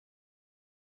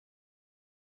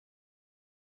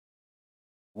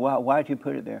Why'd you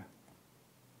put it there?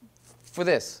 For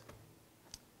this,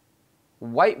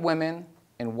 white women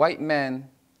and white men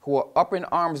who are up in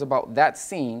arms about that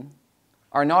scene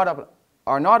are not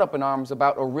up in arms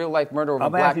about a real-life murder of a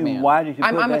black man. Why did you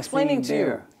put I'm that explaining scene to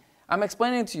there? you. I'm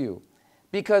explaining to you.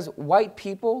 Because white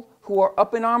people who are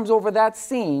up in arms over that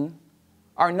scene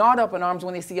are not up in arms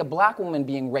when they see a black woman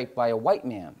being raped by a white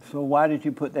man. So why did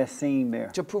you put that scene there?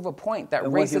 To prove a point that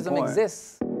And what's your racism point?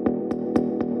 exists.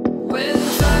 When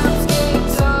times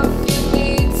get tough, you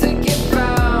need to get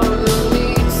down. No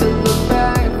need to look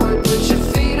backward, put your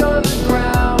feet on the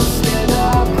ground. Stand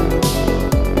up,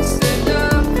 stand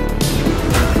up.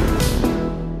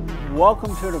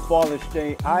 Welcome to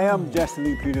TheFallenState. I am Jesse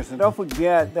Lee Peterson. Don't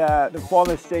forget that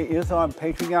TheFallenState is on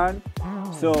Patreon.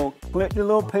 So click the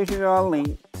little Patreon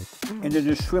link in the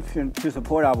description to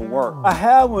support our work. I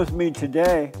have with me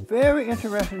today, very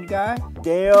interesting guy,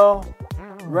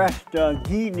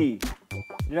 Resteghini.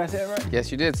 Did I say it right?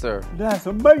 Yes, you did, sir. That's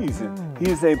amazing. He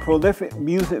is a prolific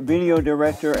music video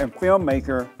director and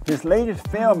filmmaker. His latest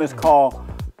film is called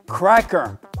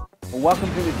Cracka. Well, welcome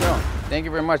to the show. Thank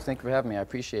you very much. Thank you for having me. I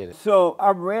appreciate it. So I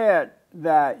read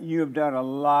that you have done a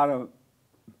lot of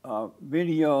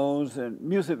videos and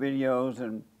music videos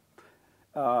and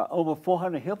over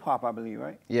 400 hip hop, I believe,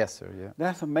 right? Yes, sir. Yeah.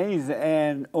 That's amazing.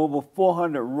 And over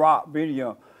 400 rock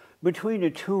video. Between the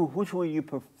two, which one you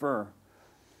prefer,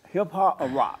 hip hop or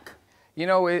rock? You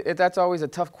know, that's always a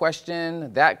tough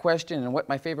question, that question, and what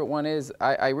my favorite one is.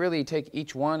 I really take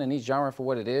each one and each genre for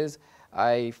what it is.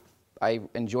 I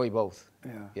enjoy both.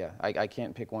 Yeah. Yeah, I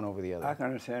can't pick one over the other. I can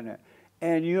understand that.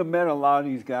 And you have met a lot of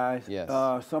these guys. Yes.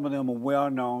 Some of them are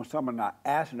well-known, some are not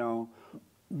as known.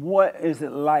 What is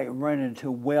it like running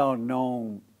into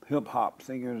well-known hip-hop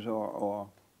singers or?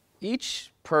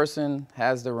 Each person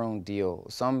has their own deal.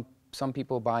 Some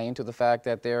people buy into the fact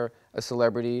that they're a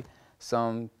celebrity.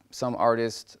 Some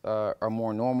artists are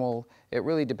more normal. It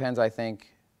really depends, I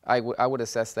think. I would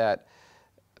assess that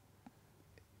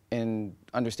in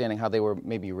understanding how they were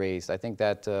maybe raised. I think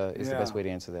that is the best way to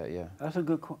answer that. Yeah. That's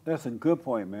a good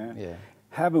point, man. Yeah.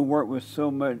 Having worked with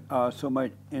so much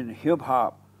in hip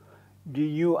hop, do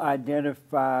you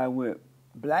identify with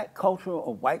black culture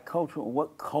or white culture, or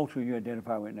what culture you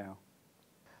identify with now?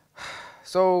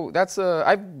 So that's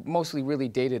I've mostly really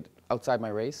dated outside my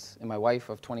race, and my wife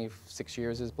of 26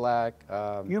 years is black.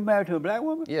 You married to a black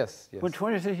woman? Yes. For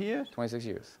 26 years? 26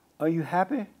 years. Are you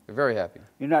happy? Very happy.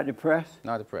 You're not depressed?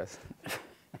 Not depressed.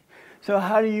 So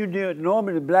how do you deal?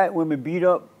 Normally, black women beat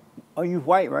up. Are you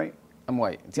white, right? I'm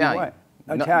white. Italian.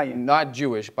 You're white. Italian. Not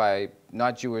Jewish by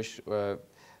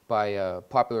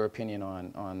popular opinion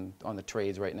on the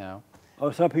trades right now. Oh,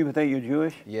 some people think you're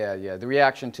Jewish? Yeah, yeah. The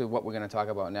reaction to what we're going to talk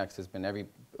about next has been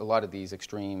a lot of these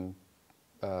extremists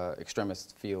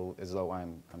feel as though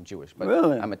I'm Jewish. But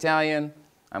really? I'm Italian.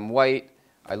 I'm white.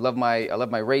 I love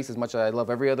my race as much as I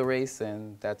love every other race,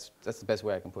 and that's the best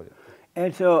way I can put it.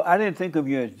 And so I didn't think of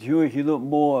you as Jewish. You look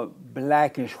more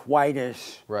blackish,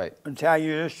 whitish, right?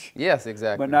 Italianish. Yes,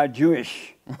 exactly. But not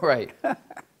Jewish. Right.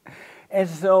 And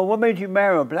so, what made you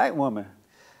marry a black woman?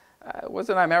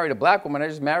 Wasn't I married a black woman? I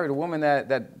just married a woman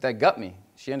that got me.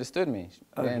 She understood me,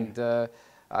 okay. And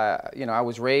you know, I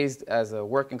was raised as a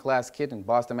working class kid in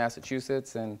Boston,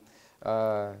 Massachusetts, and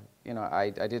you know,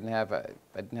 I didn't have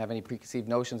any preconceived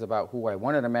notions about who I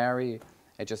wanted to marry.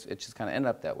 It just kind of ended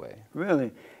up that way.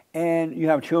 Really? And you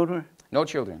have children? No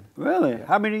children. Really? Yeah.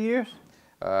 How many years?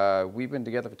 We've been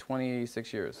together for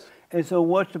 26 years. And so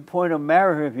what's the point of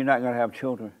marrying her if you're not going to have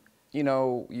children? You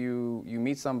know, you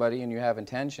meet somebody and you have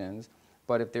intentions,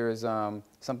 but if there's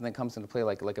something that comes into play,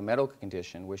 like a medical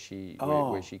condition where she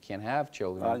can't have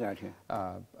children. Oh, I got you.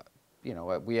 You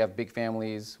know, we have big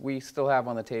families. We still have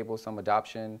on the table some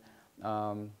adoption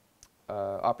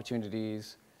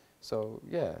opportunities. So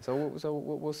yeah, so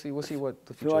we'll see what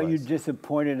the future. So are you lies.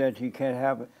 disappointed that she can't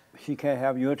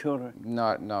have your children?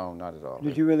 No, not at all.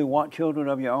 Did you really want children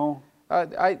of your own?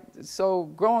 So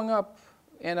growing up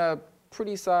in a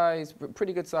pretty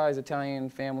good size Italian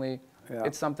family, yeah.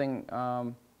 It's something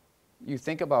you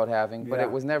think about having, but yeah.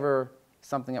 it was never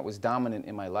something that was dominant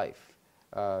in my life.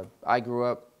 I grew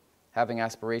up having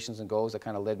aspirations and goals that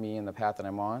kind of led me in the path that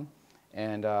I'm on,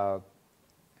 and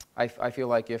I feel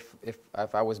like if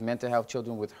I was meant to have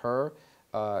children with her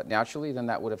naturally, then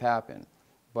that would have happened.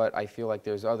 But I feel like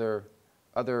there's other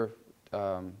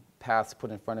paths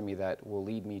put in front of me that will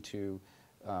lead me to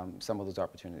some of those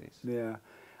opportunities. Yeah.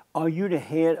 Are you the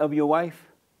head of your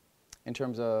wife? In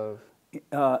terms of?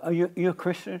 Are you a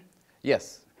Christian?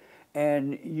 Yes.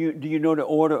 And do you know the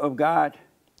order of God?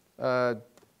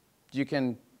 You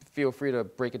can feel free to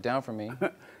break it down for me.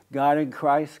 God in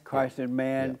Christ, Christ in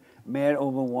man, man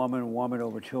over woman, woman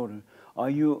over children. Are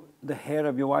you the head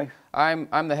of your wife? I'm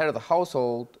the head of the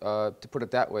household, to put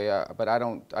it that way. But I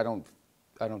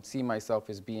don't see myself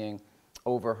as being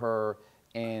over her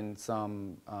in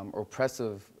some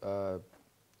oppressive,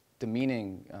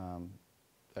 demeaning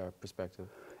perspective.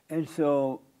 And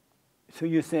so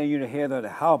you're saying you're the head of the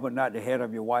house, but not the head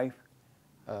of your wife?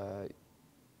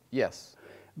 Yes.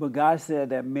 But God said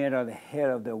that men are the head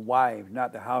of the wife,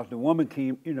 not the house. The woman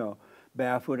keep,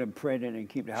 barefoot and pregnant and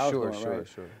keep the house going, right?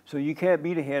 Sure. So you can't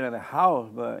be the head of the house,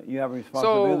 but you have a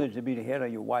responsibility to be the head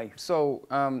of your wife. So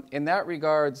in that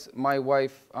regards, my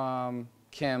wife,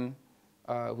 Kim,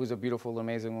 who's a beautiful,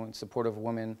 amazing woman, supportive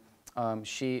woman,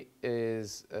 she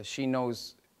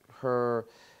knows her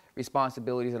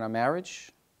responsibilities in our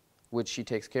marriage, which she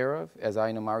takes care of, as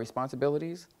I know my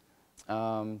responsibilities.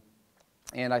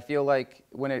 And I feel like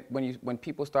when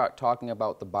people start talking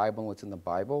about the Bible and what's in the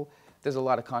Bible, there's a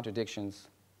lot of contradictions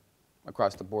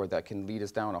across the board that can lead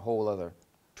us down a whole other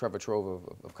treasure trove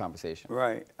of conversation.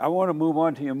 Right. I want to move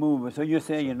on to your movement. So you're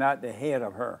saying you're not the head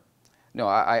of her? No,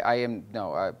 I am.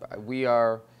 No, we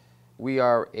are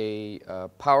a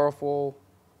powerful,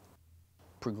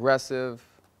 progressive,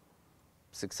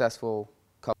 successful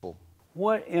couple.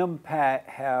 What impact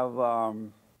have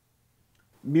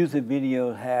music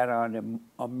videos had on the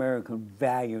American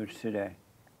values today?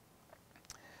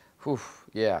 Whew,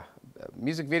 yeah.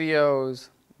 Music videos,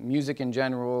 music in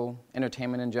general,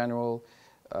 entertainment in general,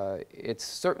 it's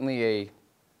certainly a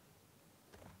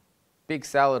big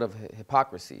salad of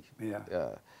hypocrisy.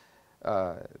 Yeah.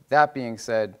 That being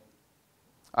said,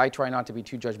 I try not to be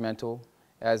too judgmental.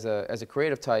 As a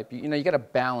creative type, you got to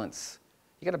balance.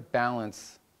 You got to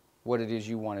balance what it is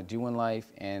you want to do in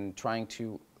life and trying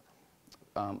to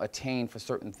attain for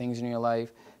certain things in your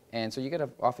life. And so you got to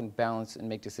often balance and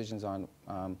make decisions on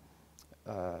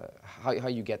how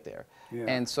you get there. Yeah.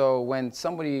 And so when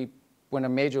a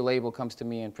major label comes to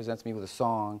me and presents me with a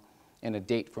song and a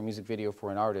date for a music video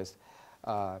for an artist,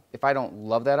 if I don't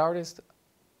love that artist,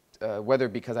 whether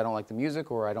because I don't like the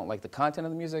music or I don't like the content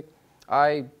of the music,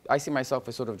 I see myself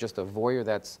as sort of just a voyeur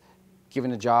that's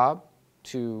given a job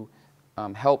to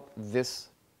help this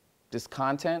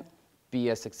content be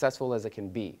as successful as it can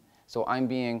be. So I'm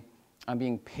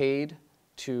being paid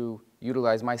to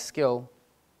utilize my skill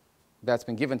that's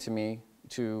been given to me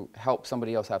to help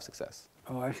somebody else have success.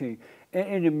 Oh, I see.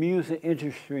 In the music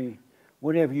industry,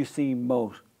 what have you seen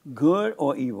most, good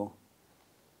or evil?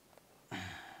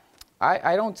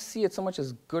 I don't see it so much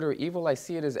as good or evil. I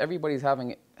see it as everybody's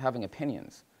having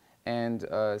opinions. And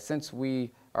since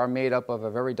we are made up of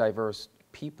a very diverse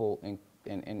people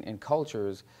in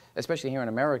cultures, especially here in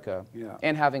America, yeah,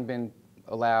 and having been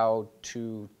allowed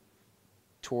to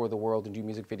tour the world and do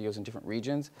music videos in different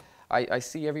regions, I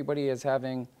see everybody as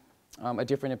having a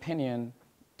different opinion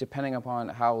depending upon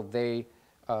how they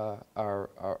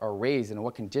are raised and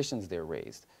what conditions they're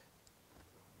raised.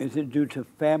 Is it due to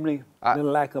family, the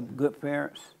lack of good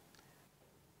parents?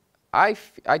 I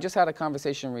just had a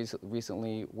conversation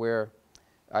recently where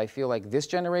I feel like this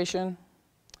generation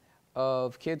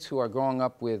of kids who are growing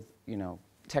up with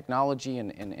technology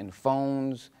and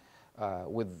phones,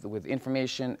 with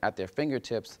information at their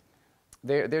fingertips,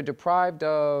 they're deprived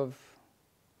of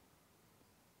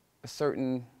a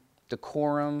certain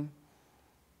decorum,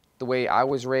 the way I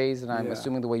was raised, and I'm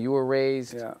assuming the way you were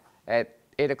raised. Yeah. At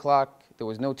 8 o'clock, there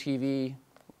was no TV,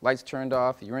 lights turned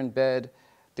off, you're in bed.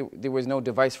 There was no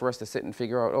device for us to sit and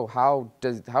figure out, oh, how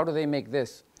do they make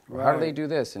this? Or right, how do they do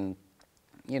this? And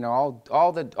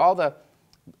all the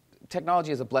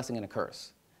technology is a blessing and a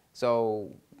curse.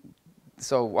 So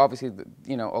obviously,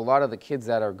 a lot of the kids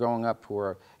that are growing up who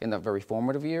are in the very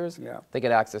formative years, they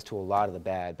get access to a lot of the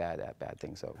bad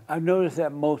things. So I've noticed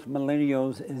that most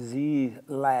millennials Z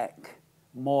lack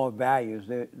moral values.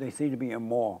 They seem to be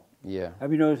immoral. Yeah.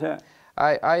 Have you noticed that?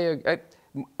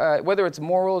 Whether it's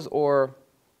morals or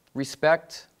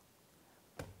respect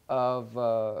of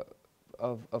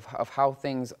how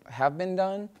things have been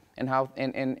done and how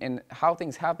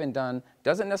things have been done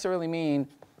doesn't necessarily mean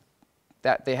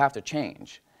that they have to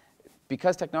change.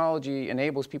 Because technology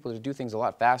enables people to do things a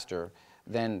lot faster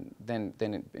than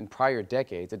in prior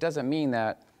decades, it doesn't mean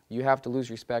that you have to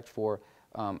lose respect for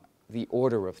the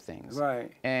order of things.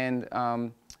 Right. And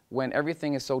when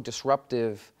everything is so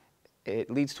disruptive, it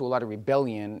leads to a lot of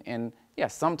rebellion. And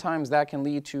yes, sometimes that can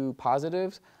lead to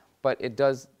positives, but it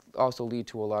does also lead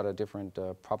to a lot of different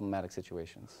problematic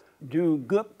situations. Do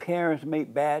good parents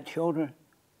make bad children?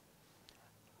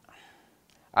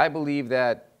 I believe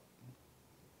that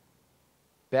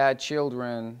bad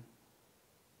children,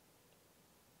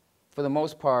 for the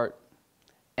most part,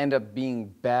 end up being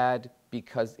bad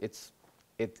because it's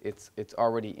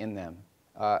already in them.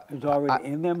 It's already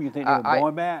in them? You think they were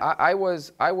born bad? I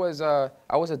was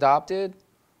adopted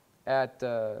at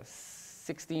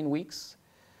 16 weeks.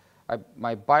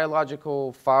 My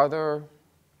biological father,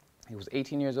 he was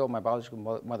 18 years old. My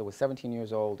biological mother was 17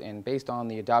 years old. And based on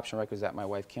the adoption records that my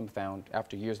wife Kim found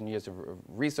after years and years of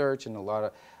research and a lot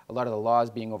of the laws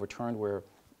being overturned where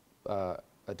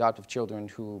adoptive children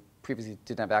who previously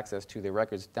didn't have access to their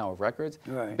records now have records.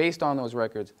 Right. Based on those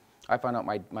records, I found out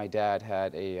my dad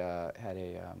had a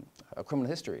criminal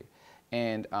history,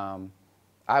 and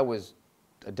I was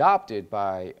adopted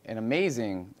by an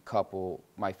amazing couple.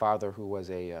 My father, who was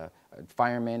a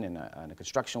fireman and a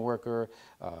construction worker,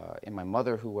 and my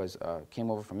mother, who was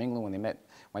came over from England when they met.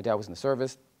 My dad was in the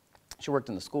service. She worked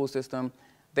in the school system.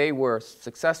 They were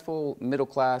successful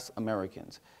middle-class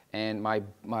Americans, and my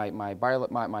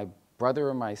brother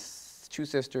and my two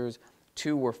sisters.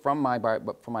 Two were from my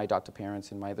adoptive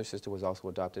parents, and my other sister was also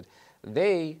adopted.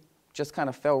 They just kind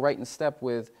of fell right in step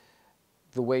with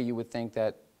the way you would think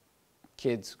that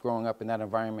kids growing up in that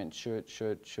environment should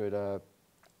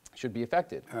be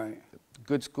affected. Right.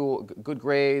 Good school, good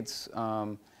grades, get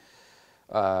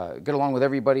along with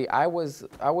everybody. I was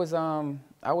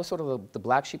sort of the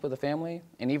black sheep of the family,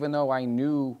 and even though I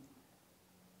knew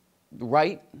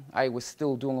right, I was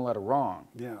still doing a lot of wrong.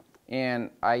 Yeah. And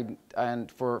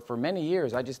for many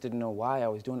years, I just didn't know why I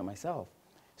was doing it myself.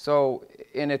 So,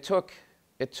 and it took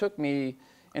me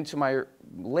into my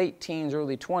late teens,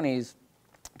 early 20s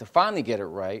to finally get it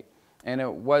right. And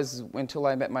it was until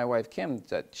I met my wife, Kim,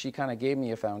 that she kind of gave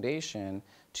me a foundation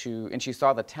and she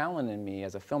saw the talent in me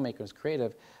as a filmmaker, as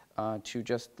creative, to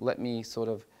just let me sort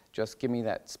of just give me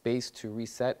that space to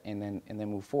reset and then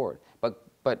move forward.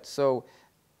 But so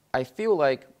I feel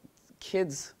like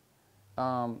kids,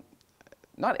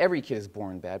 not every kid is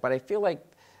born bad, but I feel like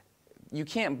you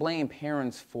can't blame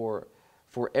parents for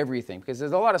everything, because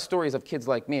there's a lot of stories of kids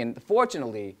like me, and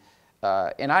fortunately,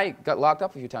 and I got locked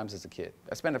up a few times as a kid.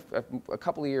 I spent a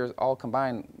couple of years all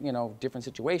combined, different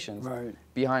situations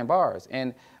behind bars,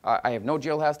 and I have no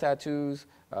jailhouse tattoos.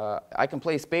 I can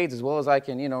play spades as well as I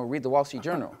can, read the Wall Street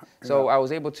Journal. So I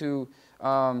was able to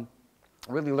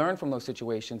really learn from those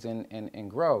situations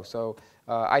and grow. So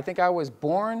I think I was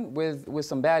born with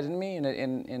some bad in me,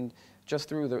 and just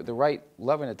through the right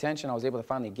love and attention, I was able to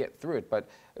finally get through it. But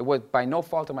it was by no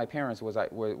fault of my parents was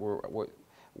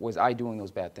I doing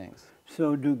those bad things.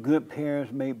 So do good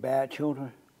parents make bad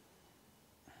children?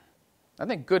 I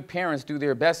think good parents do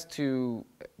their best to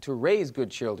raise good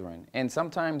children, and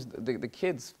sometimes the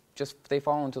kids they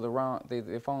fall into the wrong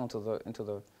they fall into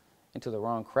the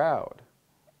wrong crowd.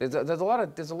 There's a lot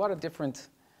of different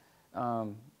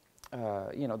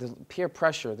there's peer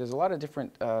pressure. There's a lot of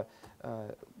different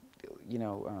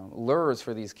lures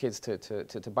for these kids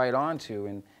to bite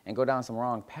onto and go down some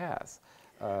wrong paths.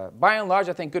 By and large,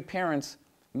 I think good parents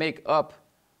make up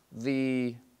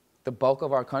the bulk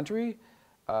of our country,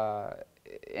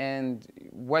 and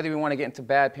whether we want to get into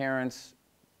bad parents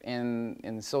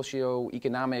in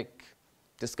socio-economic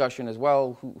discussion as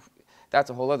well, that's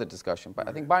a whole other discussion. But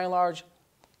I think by and large,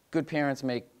 good parents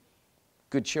make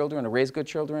good children or raise good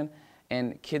children,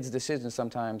 and kids' decisions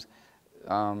sometimes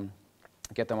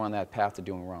get them on that path to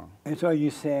doing wrong. And so are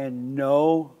you saying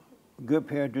no, good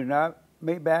parents do not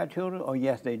make bad children, or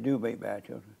yes, they do make bad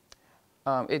children?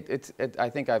 I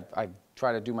think I've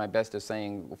tried to do my best of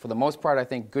saying, for the most part, I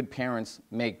think good parents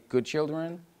make good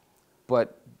children,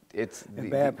 but it's... And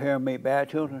bad parents make bad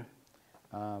children?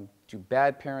 Do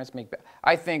bad parents make bad?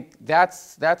 I think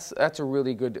that's a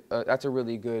really good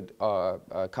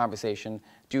conversation.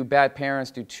 Do bad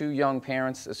parents, do two young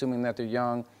parents, assuming that they're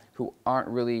young, who aren't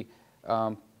really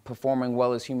performing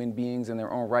well as human beings in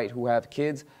their own right, who have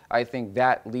kids, I think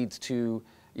that leads to,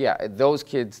 those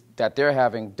kids that they're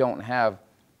having don't have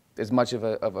as much of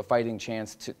a fighting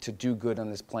chance to do good on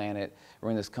this planet or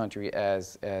in this country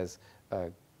as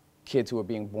kids who are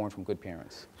being born from good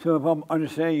parents. So if I'm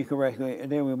understanding you correctly,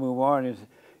 and then we move on, is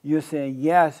you're saying,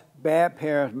 yes, bad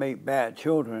parents make bad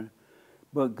children,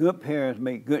 but good parents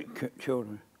make good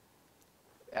children.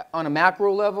 On a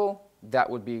macro level, that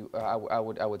would be, I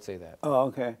would say that.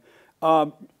 Oh, okay.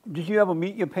 Did you ever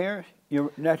meet your parents,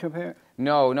 your natural parents?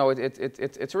 No,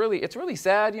 it's really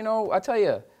sad, I tell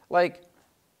you, like,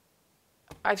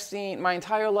 I've seen my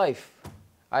entire life,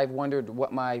 I've wondered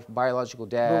what my biological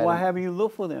dad... But why haven't you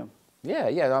looked for them? Yeah,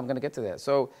 I'm going to get to that.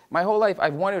 So my whole life,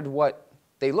 I've wondered what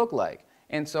they look like.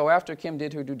 And so after Kim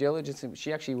did her due diligence,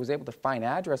 she actually was able to find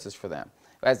addresses for them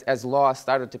as law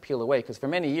started to peel away. Because for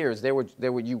many years,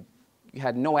 you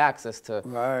had no access to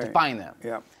find them.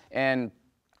 Yeah. And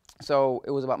So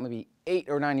it was about maybe 8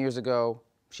 or 9 years ago.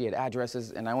 She had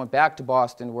addresses, and I went back to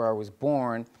Boston where I was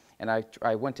born, and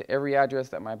I went to every address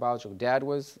that my biological dad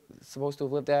was supposed to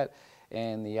have lived at,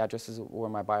 and the addresses where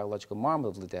my biological mom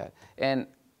lived at. And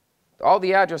all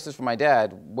the addresses for my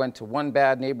dad went to one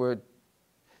bad neighborhood,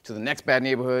 to the next bad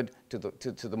neighborhood, to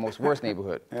the most worst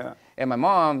neighborhood. Yeah. And my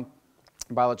mom,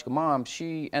 biological mom,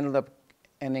 she ended up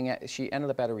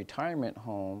at a retirement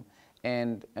home,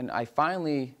 and I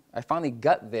finally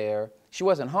got there. She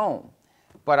wasn't home,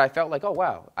 but I felt like, oh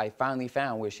wow, I finally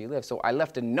found where she lived. So I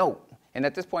left a note, and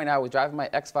at this point I was driving my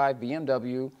X5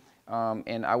 BMW,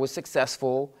 and I was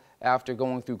successful after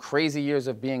going through crazy years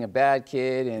of being a bad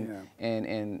kid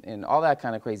and all that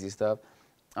kind of crazy stuff.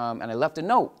 And I left a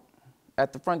note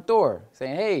at the front door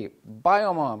saying, hey,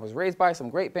 bio mom, was raised by some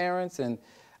great parents, and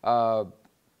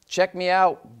check me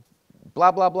out,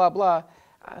 blah, blah, blah, blah.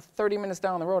 30 minutes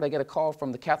down the road, I get a call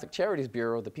from the Catholic Charities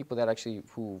Bureau, the people that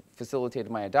who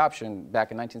facilitated my adoption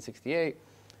back in 1968,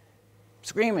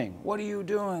 screaming, what are you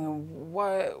doing?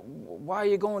 Why are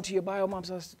you going to your bio mom's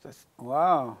house?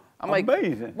 Wow, I'm like,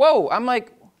 amazing. Whoa, I'm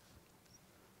like,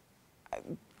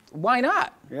 why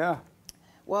not? Yeah.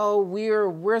 Well,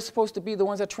 we're supposed to be the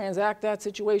ones that transact that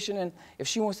situation, and if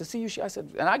she wants to see you, I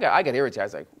said, and I got irritated. I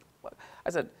was like, what?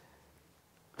 I said,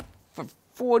 for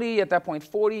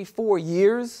 44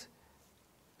 years,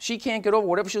 she can't get over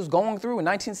whatever she was going through in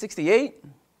 1968.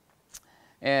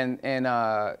 And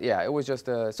yeah, it was just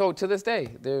so to this day,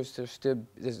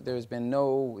 there's been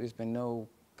no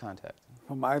contact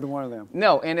from either one of them.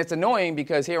 No, and it's annoying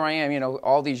because here I am, you know,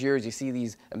 all these years you see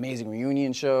these amazing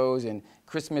reunion shows and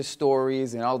Christmas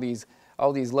stories and all these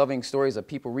loving stories of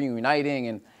people reuniting,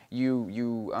 and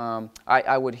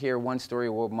I would hear one story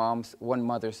where one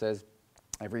mother says,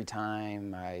 every time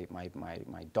my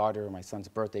daughter or my son's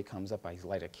birthday comes up, I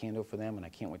light a candle for them and I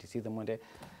can't wait to see them one day.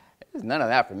 There's none of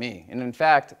that for me. And in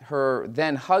fact, her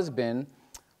then husband,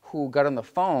 who got on the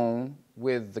phone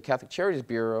with the Catholic Charities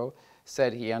Bureau,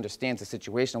 said he understands the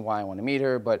situation, why I want to meet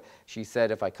her, but she said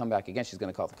if I come back again, she's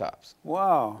going to call the cops.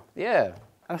 Wow. Yeah.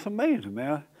 That's amazing,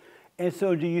 man. And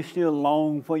so do you still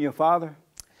long for your father?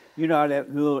 You know how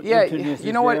that little emptiness is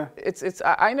you know there? what?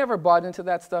 I never bought into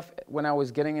that stuff when I was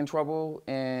getting in trouble,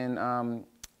 and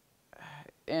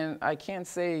I can't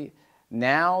say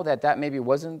now that maybe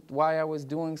wasn't why I was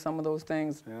doing some of those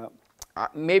things. Yeah.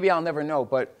 Maybe I'll never know,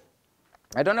 but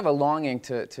I don't have a longing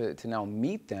to now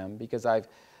meet them, because I've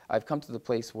come to the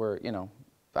place where, you know,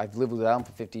 I've lived without them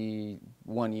for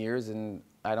 51 years, and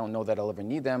I don't know that I'll ever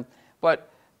need them. But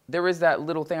there is that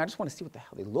little thing. I just want to see what the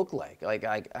hell they look like.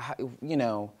 You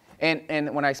know.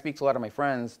 And when I speak to a lot of my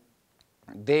friends,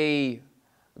 they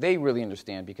really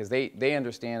understand, because they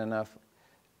understand enough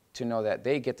to know that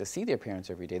they get to see their parents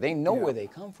every day. They know where they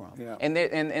come from. Yeah.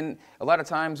 And a lot of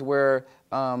times where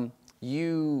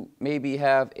you maybe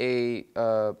have a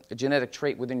genetic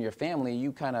trait within your family,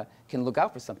 you kind of can look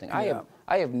out for something. Yeah.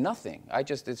 I have nothing. I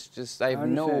have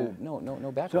no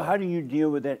background. So how do you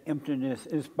deal with that emptiness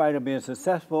in spite of being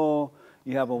successful?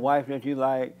 You have a wife that you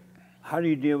like. How do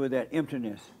you deal with that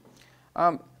emptiness?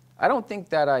 I don't think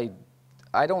that I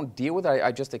don't deal with it.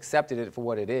 I just accepted it for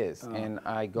what it is, and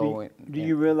I go. Do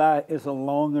you realize it's a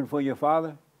longing for your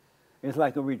father? It's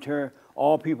like a return.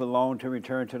 All people long to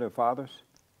return to their fathers.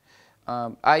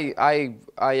 I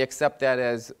accept that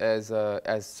as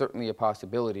certainly a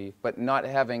possibility, but not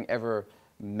having ever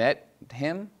met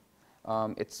him,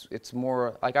 it's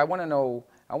more like I want to know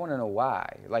why.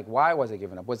 Like, why was I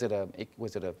given up? Was it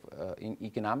an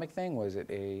economic thing? Was it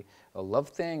a love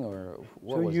thing, or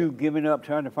what was it? So you giving up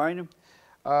trying to find him?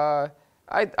 I've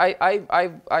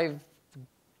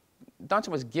not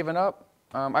so much given up.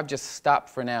 I've just stopped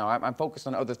for now. I'm focused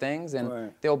on other things,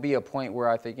 and there'll be a point where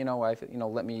I think,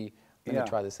 let me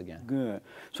try this again. Good.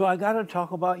 So I got to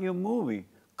talk about your movie,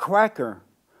 Cracka.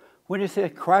 When you say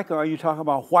Cracka, are you talking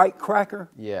about white cracker?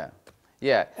 Yeah.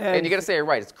 Yeah. And you got to say it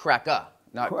right. It's Cracka,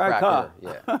 not cracker.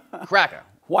 Yeah. Cracka.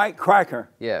 White cracker.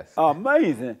 Yes.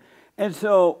 Amazing. And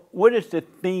so what is the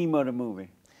theme of the movie?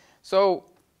 So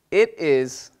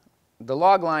the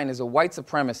log line is a white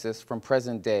supremacist from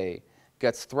present day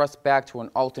gets thrust back to an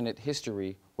alternate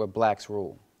history where blacks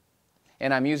rule.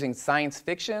 And I'm using science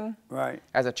fiction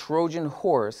as a Trojan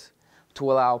horse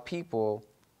to allow people,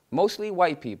 mostly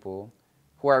white people,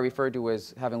 who I refer to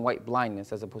as having white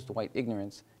blindness as opposed to white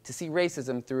ignorance, to see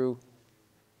racism through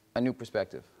a new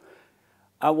perspective.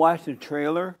 I watched the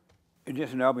trailer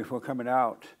just an hour before coming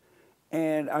out,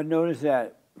 and I noticed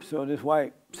that, so this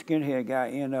white skinhead guy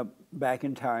ended up back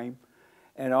in time,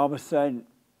 and all of a sudden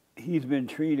he's been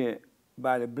treated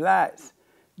by the blacks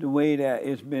the way that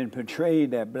it's been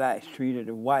portrayed that blacks treated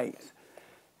the whites.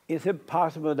 Is it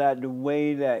possible that the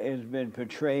way that it's been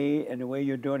portrayed and the way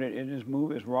you're doing it in this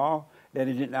movie is wrong, that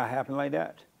it did not happen like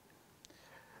that?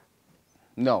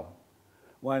 No.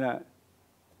 Why not?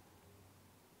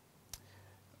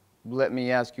 Let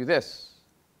me ask you this.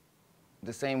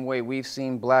 The same way we've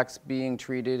seen blacks being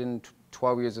treated in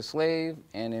 12 Years a Slave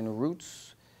and in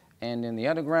Roots and in the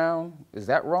Underground, is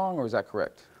that wrong or is that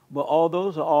correct? But all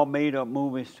those are all made up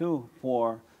movies too,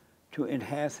 to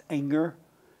enhance anger,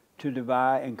 to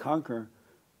divide and conquer.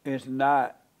 It's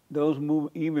not, those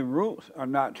movies, even Roots are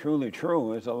not truly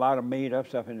true. There's a lot of made up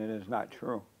stuff in it that's not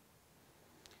true.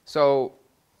 So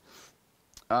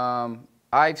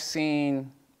I've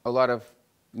seen a lot of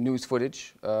news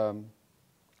footage,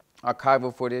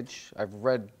 archival footage. I've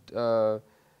read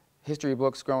history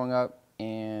books growing up,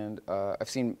 and I've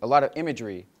seen a lot of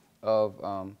imagery of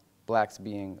blacks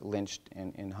being lynched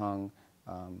and hung.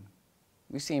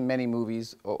 We've seen many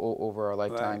movies over our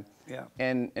lifetime. Right.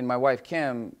 Yeah. And my wife,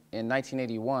 Kim, in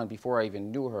 1981, before I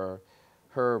even knew her,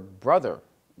 her brother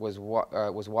was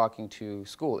walking to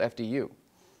school, FDU,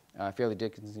 Fairleigh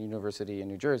Dickinson University in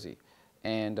New Jersey.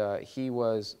 And he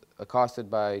was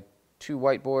accosted by two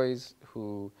white boys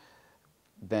who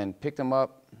then picked him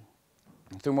up,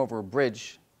 threw him over a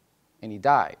bridge, and he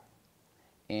died.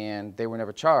 And they were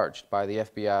never charged by the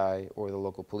FBI or the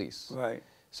local police. Right.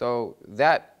 So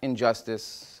that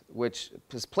injustice, which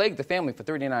has plagued the family for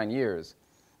 39 years,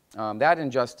 that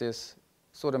injustice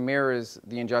sort of mirrors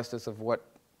the injustice of what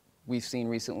we've seen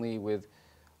recently with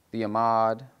the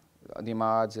Ahmauds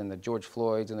and the George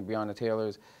Floyds and the Breonna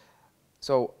Taylors.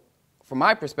 So from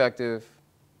my perspective,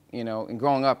 you know, in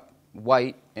growing up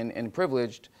white and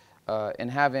privileged and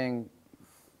having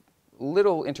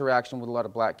little interaction with a lot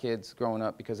of black kids growing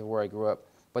up because of where I grew up,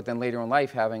 but then later in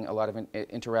life having a lot of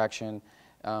interaction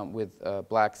with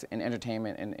blacks in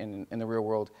entertainment and in the real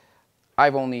world,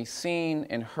 I've only seen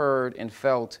and heard and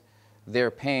felt their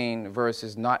pain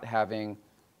versus not having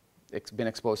been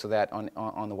exposed to that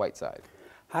on the white side.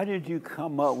 How did you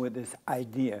come up with this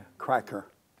idea, Cracka?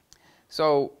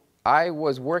 So I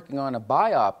was working on a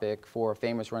biopic for a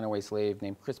famous runaway slave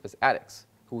named Crispus Attucks,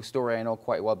 whose story I know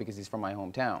quite well because he's from my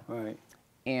hometown. Right.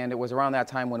 And it was around that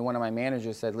time when one of my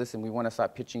managers said, listen, we want to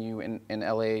start pitching you in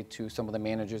LA to some of the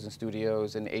managers and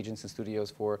studios and agents and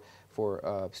studios for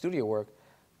studio work.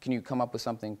 Can you come up with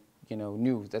something, you know,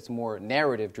 new that's more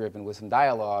narrative driven with some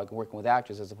dialogue, working with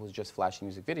actors as opposed to just flashy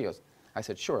music videos? I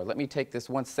said, sure, let me take this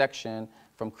one section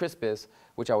from Crispus,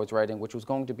 which I was writing, which was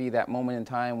going to be that moment in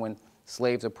time when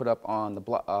slaves are put up on the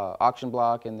auction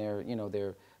block and they're, you know,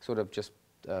 they're sort of just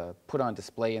put on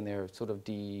display and they're sort of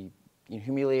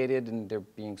humiliated and they're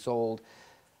being sold.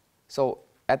 So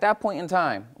at that point in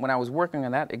time, when I was working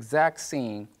on that exact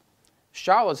scene,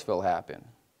 Charlottesville happened.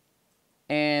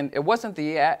 And it wasn't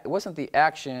the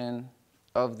action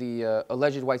of the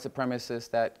alleged white supremacist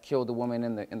that killed the woman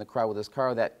in the crowd with his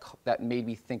car that made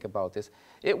me think about this.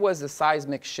 It was the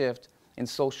seismic shift in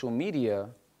social media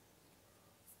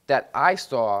that I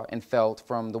saw and felt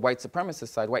from the white supremacist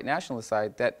side, white nationalist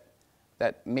side,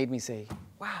 that made me say,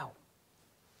 wow.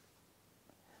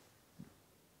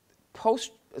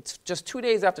 It's just 2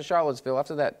 days after Charlottesville,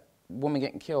 after that woman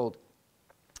getting killed,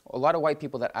 a lot of white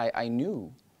people that I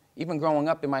knew, even growing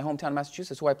up in my hometown of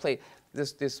Massachusetts, who I played,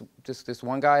 this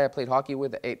one guy I played hockey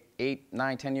with, 8,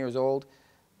 9, 10 years old,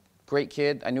 great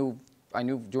kid. I knew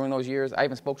during those years. I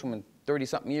haven't spoke to him in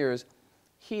 30-something years.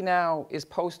 He now is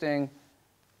posting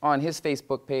on his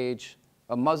Facebook page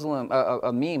a Muslim,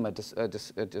 a meme, a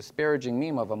disparaging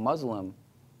meme of a Muslim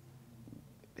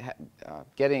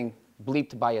getting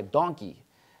bleeped by a donkey.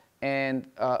 And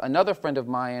another friend of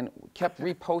mine kept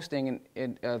reposting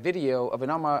a video of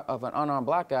an unarmed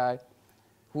black guy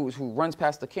who runs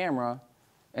past the camera,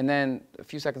 and then a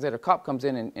few seconds later, a cop comes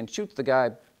in and shoots the guy,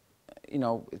 you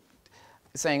know,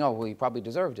 saying, oh, well, he probably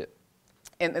deserved it.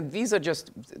 And these are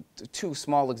just two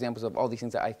small examples of all these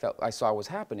things that I saw was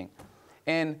happening.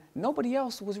 And nobody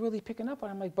else was really picking up on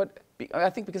it. I'm like, but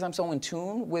I think because I'm so in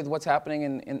tune with what's happening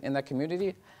in that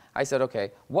community, I said,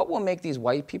 okay, what will make these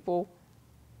white people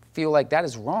feel like that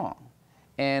is wrong?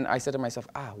 And I said to myself,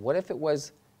 what if it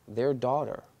was their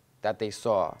daughter that they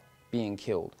saw being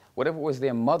killed? What if it was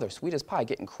their mother, sweet as pie,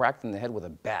 getting cracked in the head with a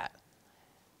bat?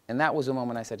 And that was the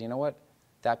moment I said, you know what?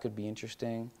 That could be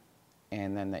interesting.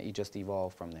 And then that you just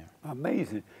evolved from there.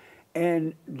 Amazing.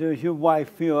 And does your wife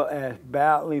feel as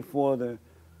badly for the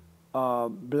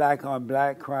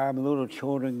black-on-black crime, little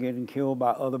children getting killed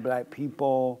by other black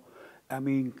people? I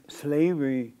mean,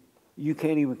 slavery, you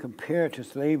can't even compare it to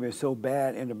slavery. It's so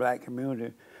bad in the black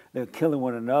community. They're killing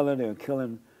one another. They're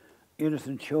killing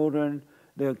innocent children.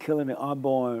 They're killing the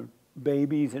unborn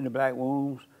babies in the black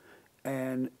wombs.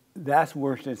 And that's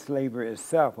worse than slavery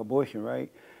itself, abortion,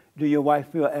 right? Do your wife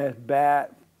feel as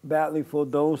badly for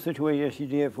those situations as she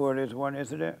did for this one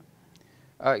incident?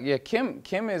 Yeah,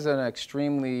 Kim is an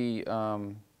extremely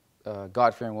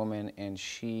God-fearing woman, and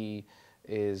she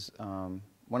is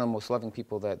one of the most loving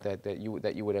people that you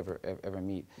would ever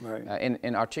meet. Right.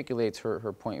 And articulates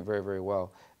her point very, very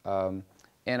well.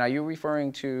 And are you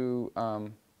referring to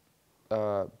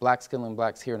blacks killing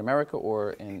blacks here in America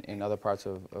or in other parts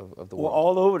of the Well, world?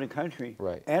 all over the country,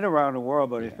 Right. and around the world,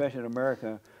 but especially in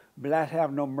America, blacks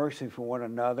have no mercy for one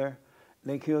another.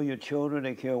 They kill your children,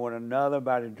 they kill one another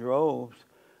by the droves.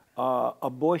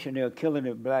 Abortion, they're killing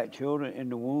the black children in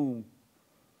the womb.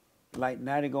 Like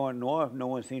now they're going north, no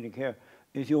one seems to care.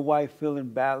 Is your wife feeling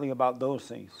badly about those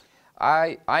things?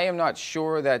 I am not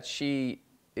sure that she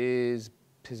has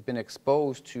been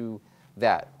exposed to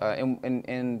that. What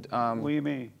do you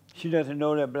mean? She doesn't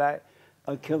know that black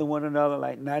are killing one another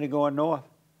like now they're going north?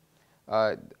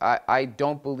 I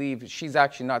don't believe she's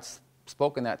actually not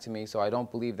spoken that to me, so I don't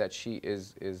believe that she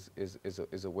is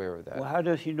aware of that. Well, how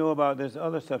does she know about this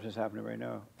other stuff that's happening right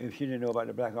now if she didn't know about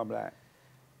the black on black?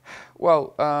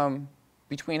 Well,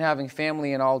 between having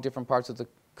family in all different parts of the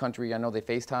country, I know they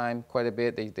FaceTime quite a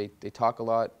bit. They talk a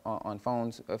lot on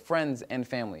phones, friends and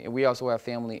family. And we also have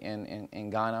family in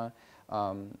Ghana.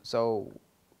 So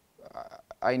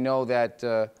I know that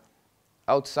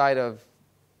outside of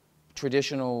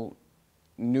traditional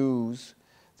news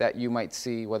that you might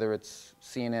see, whether it's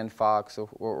CNN, Fox,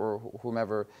 or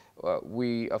whomever,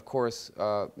 we, of course,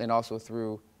 and also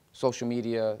through social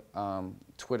media,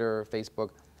 Twitter, Facebook,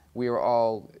 we are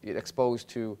all exposed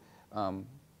to,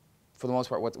 for the most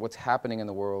part, what's happening in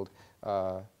the world.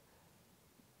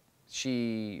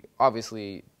 She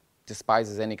obviously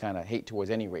despises any kind of hate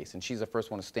towards any race, and she's the first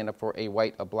one to stand up for a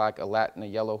white, a black, a Latin, a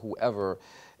yellow, whoever,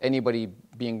 anybody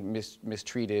being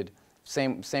mistreated.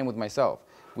 Same with myself.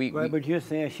 Right, but you're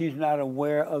saying she's not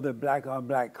aware of the black on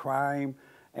black crime,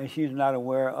 and she's not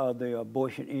aware of the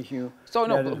abortion issue. So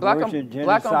no, black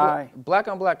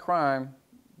on black crime,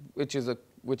 which is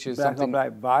black something. on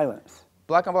black violence.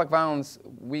 Black on black violence,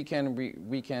 we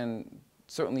can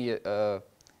certainly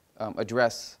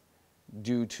address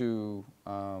due to.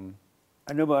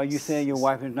 I know, but are you saying your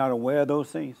wife is not aware of those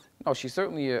things? No, she's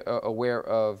certainly aware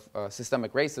of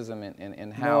systemic racism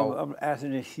and how. No, I'm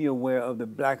asking, is she aware of the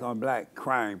black on black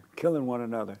crime, killing one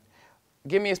another?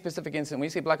 Give me a specific incident. When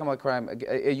you say black on black crime,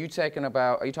 are you talking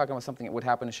about something that would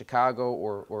happen in Chicago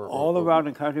or all around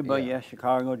the country? But yeah. yes,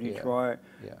 Chicago, Detroit,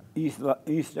 yeah.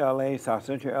 East LA, South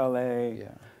Central LA, Yeah.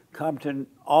 Compton,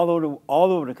 all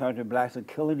over the country, blacks are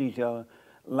killing each other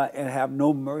and have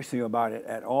no mercy about it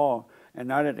at all. And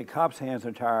now that the cops' hands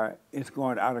are tied, it's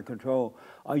going out of control.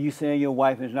 Are you saying your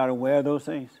wife is not aware of those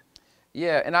things?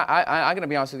 Yeah, and I'm going to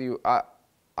be honest with you. I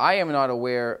am not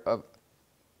aware of.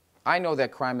 I know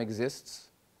that crime exists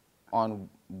on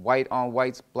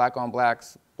whites, black on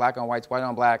blacks, black on whites, white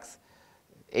on blacks,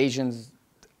 Asians.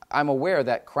 I'm aware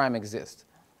that crime exists.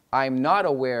 I'm not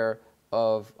aware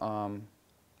of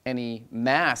any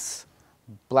mass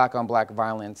black on black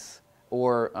violence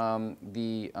or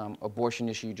the abortion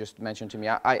issue you just mentioned to me.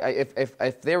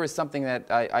 If there is something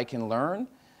that I can learn,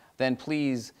 then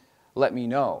please let me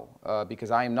know,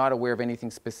 because I am not aware of anything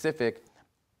specific.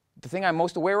 The thing I'm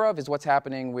most aware of is what's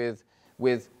happening with.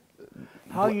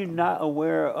 How are you not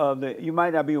aware of you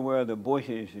might not be aware of the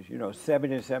abortion issues. You know,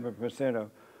 77% of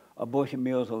abortion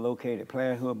mills are located, Planned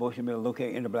Parenthood abortion mills are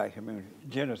located in the black community.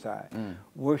 Genocide,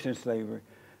 worse than slavery.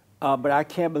 But I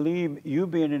can't believe you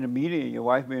being in the media, your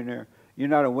wife being there, you're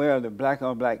not aware of the black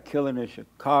on black killing in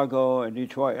Chicago and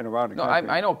Detroit and around the country.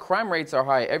 No, I know crime rates are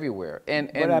high everywhere. And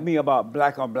what I mean about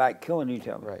black on black killing each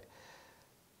other. Right.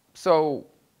 So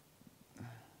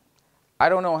I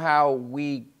don't know how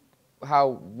we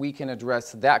can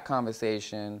address that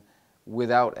conversation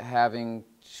without having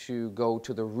to go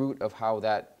to the root of how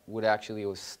that would actually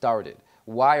was started.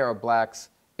 Why are blacks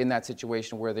in that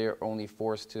situation where they're only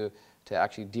forced to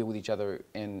actually deal with each other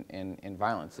in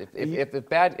violence? If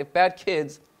bad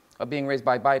kids are being raised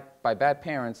by bad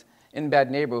parents in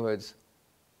bad neighborhoods,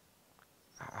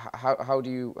 how do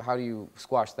you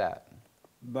squash that?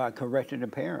 By correcting the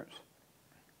parents.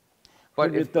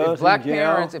 But if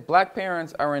black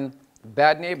parents are in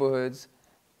bad neighborhoods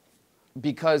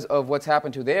because of what's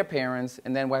happened to their parents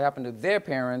and then what happened to their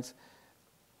parents,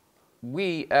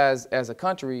 we as a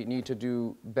country need to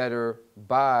do better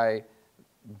by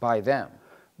them.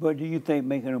 But do you think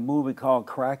making a movie called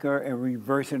Cracka and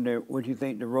reversing what you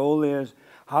think the role is,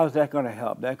 how's that going to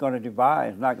help? That's going to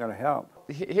divide. It's not going to help.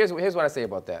 Here's what I say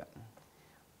about that.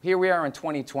 Here we are in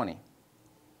 2020.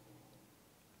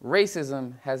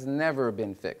 Racism has never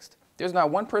been fixed. There's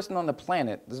not one person on the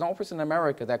planet, there's no one person in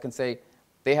America that can say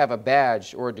they have a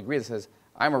badge or a degree that says,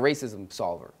 I'm a racism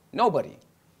solver. Nobody.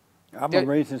 I'm a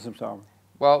racism solver.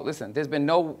 Well, listen, there's been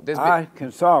no... I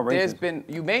can solve racism.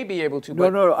 You may be able to,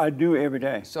 but... No, I do every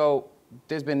day. So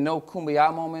there's been no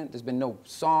kumbaya moment, there's been no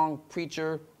song,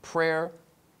 preacher, prayer,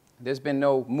 there's been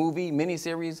no movie,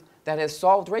 miniseries that has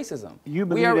solved racism.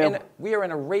 We are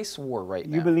in a race war right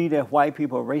now. You believe that white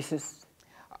people are racist?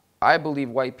 I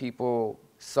believe white people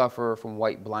suffer from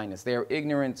white blindness. They are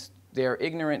ignorant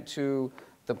to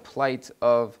the plight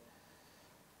of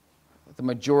the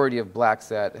majority of blacks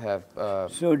that have...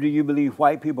 So do you believe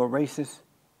white people are racist?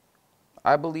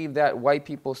 I believe that white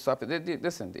people suffer.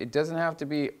 Listen, it doesn't have to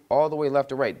be all the way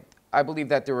left or right. I believe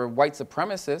that there are white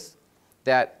supremacists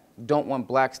that don't want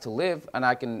blacks to live, and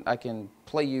I can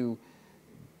play you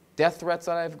death threats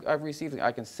that I've received.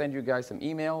 I can send you guys some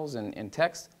emails and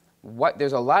texts.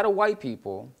 There's a lot of white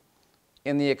people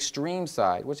in the extreme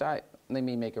side, which let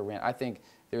me make a rant. I think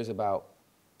there's about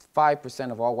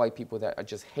 5% of all white people that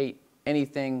just hate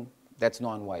anything that's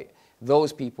non-white.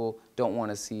 Those people don't want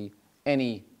to see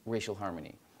any racial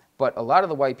harmony. But a lot of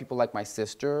the white people, like my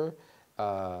sister,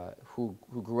 who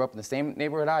grew up in the same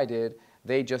neighborhood I did,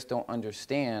 they just don't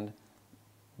understand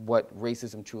what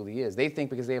racism truly is. They think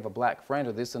because they have a black friend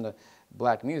or listen to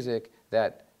black music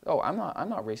that, oh, I'm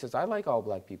not racist. I like all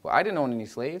black people. I didn't own any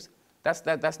slaves. That's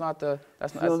not. So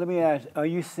let me ask, are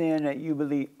you saying that you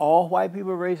believe all white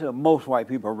people are racist or most white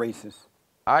people are racist?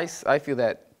 I feel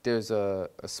that there's a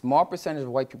small percentage of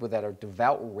white people that are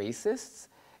devout racists,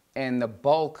 and the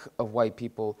bulk of white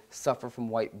people suffer from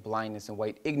white blindness and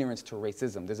white ignorance to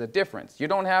racism. There's a difference. You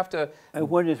don't have to... And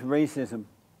what is racism?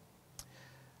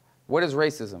 What is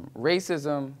racism?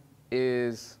 Racism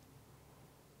is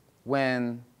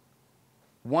when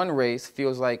one race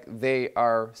feels like they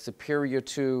are superior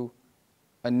to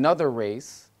another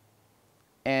race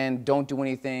and don't do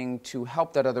anything to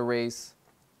help that other race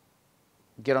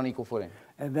get on equal footing.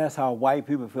 And that's how white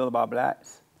people feel about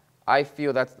blacks? I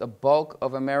feel that the bulk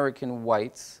of American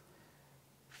whites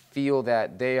feel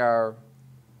that they are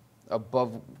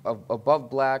above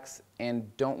blacks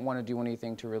and don't want to do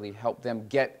anything to really help them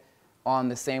get on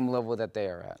the same level that they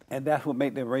are at. And that's what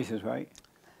makes them racist, right?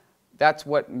 That's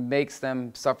what makes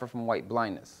them suffer from white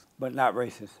blindness. But not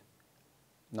racist?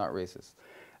 Not racist.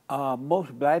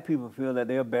 Most black people feel that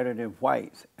they're better than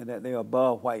whites and that they're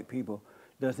above white people.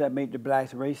 Does that make the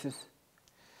blacks racist?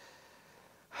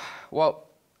 Well,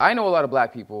 I know a lot of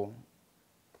black people.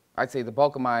 I'd say the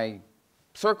bulk of my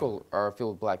circle are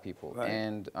filled with black people. Right.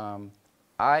 And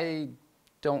I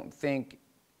don't think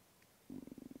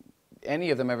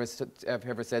any of them have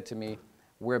ever said to me,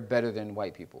 we're better than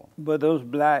white people. But those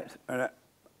blacks,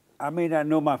 I may not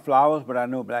know my flowers, but I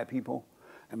know black people.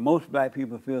 And most black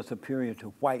people feel superior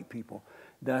to white people.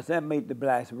 Does that make the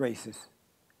blacks racist?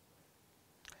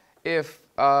 If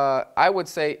I would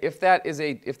say if that is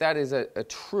a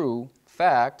true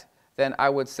fact, then I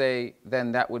would say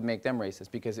then that would make them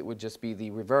racist because it would just be the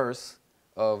reverse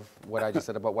of what I just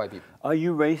said about white people. Are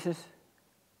you racist?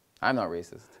 I'm not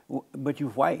racist. But you're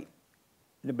white.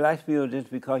 The blacks feel just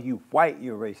because you're white,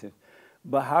 you're racist.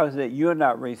 But how is it you're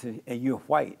not racist and you're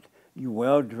white? You're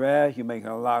well dressed, you're making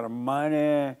a lot of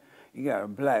money, you got a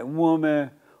black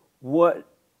woman.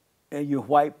 And you're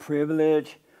white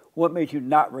privilege. What makes you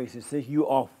not racist since you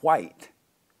are white?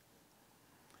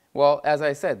 Well, as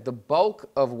I said, the bulk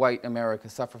of white America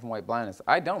suffer from white blindness.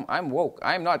 I don't. I'm woke.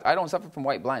 I'm not. I don't suffer from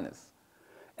white blindness.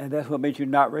 And that's what makes you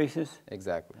not racist?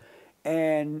 Exactly.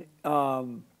 And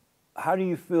how do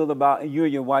you feel about, and you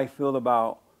and your wife feel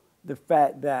about the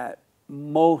fact that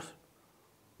most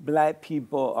black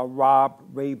people are robbed,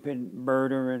 raping,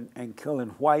 murdering, and killing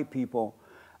white people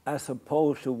as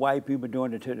opposed to white people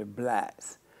doing it to the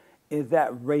blacks? Is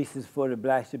that racist for the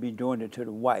blacks to be doing it to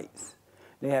the whites?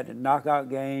 They had the knockout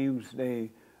games, they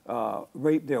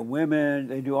rape their women,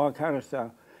 they do all kind of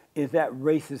stuff. Is that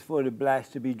racist for the blacks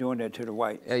to be doing that to the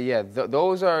whites? Yeah,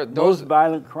 those Most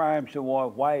violent crimes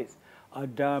toward whites are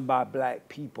done by black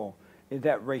people. Is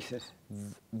that racist?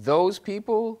 Those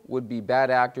people would be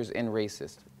bad actors and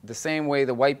racist. The same way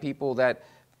the white people that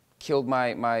killed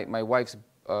my wife's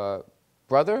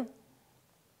brother,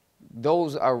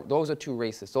 those are too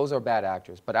racist. Those are bad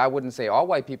actors. But I wouldn't say all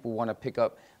white people want to pick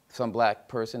up some black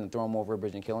person and throw him over a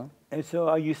bridge and kill him. And so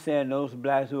are you saying those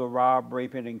blacks who are robbing,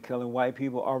 raping, and killing white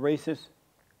people are racist?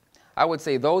 I would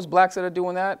say those blacks that are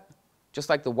doing that, just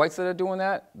like the whites that are doing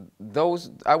that,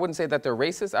 those, I wouldn't say that they're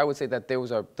racist. I would say that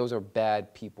those are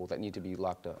bad people that need to be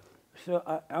locked up. So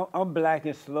I'm black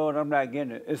and slow and I'm not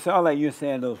getting it. It sounds like you're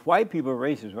saying those white people are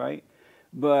racist, right?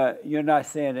 But you're not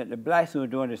saying that the blacks who are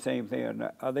doing the same thing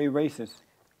are they racist?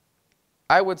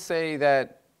 I would say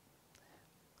that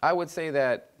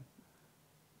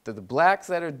the blacks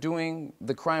that are doing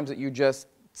the crimes that you just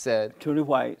said To the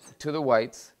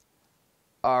whites.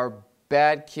 Are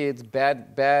bad kids,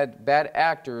 bad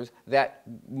actors that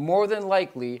more than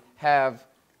likely have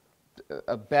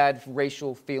bad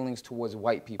racial feelings towards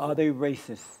white people. Are they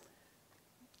racist?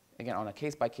 Again, on a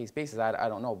case-by-case basis, I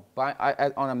don't know.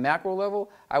 On a macro level,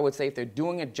 I would say if they're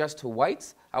doing it just to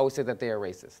whites, I would say that they are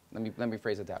racist. Let me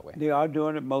phrase it that way. They are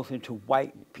doing it mostly to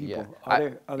white people. Yeah.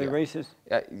 Are they racist?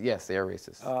 Yes, they are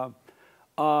racist.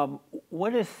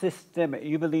 What is systemic?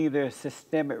 You believe there's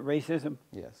systemic racism?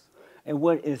 Yes. And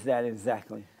what is that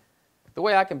exactly? The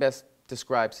way I can best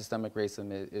describe systemic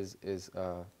racism is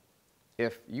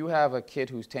if you have a kid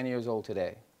who's 10 years old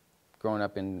today, growing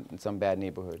up in some bad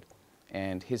neighborhood,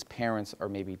 and his parents are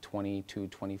maybe 22,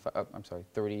 25,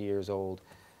 30 years old,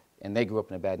 and they grew up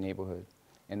in a bad neighborhood,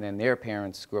 and then their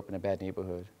parents grew up in a bad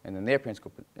neighborhood, and then their parents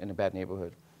grew up in a bad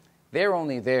neighborhood. They're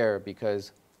only there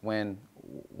because when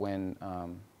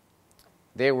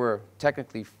they were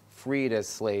technically freed as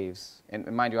slaves, and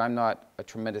mind you, I'm not a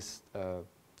tremendous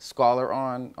scholar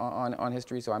on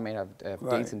history, so I may have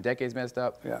dates and decades messed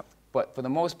up. Yeah. But for the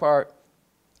most part,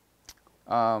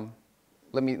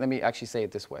 let me actually say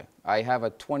it this way. I have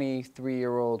a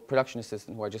 23-year-old production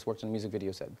assistant who I just worked on a music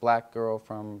video set. Black girl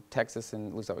from Texas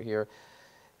and lives out here.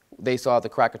 They saw the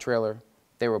Cracka trailer.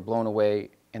 They were blown away,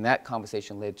 and that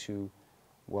conversation led to,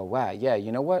 well, wow, yeah,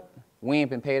 you know what? We ain't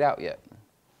been paid out yet.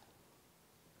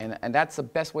 And that's the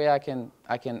best way I can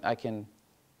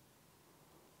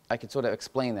sort of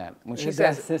explain that. When she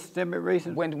says systemic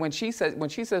racism? When she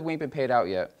says we ain't been paid out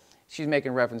yet, she's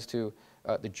making reference to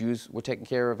the Jews were taken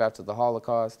care of after the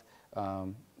Holocaust.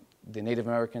 The Native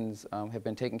Americans have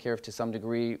been taken care of to some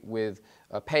degree with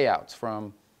payouts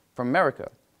from America.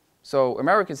 So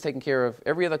America's taken care of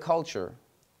every other culture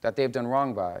that they've done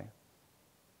wrong by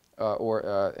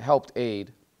or helped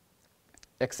aid,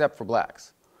 except for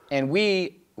blacks. And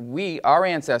our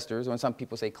ancestors, when some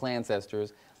people say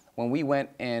clancestors, when we went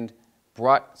and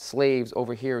brought slaves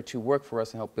over here to work for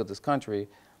us and help build this country,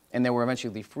 and they were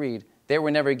eventually freed, they were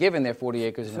never given their 40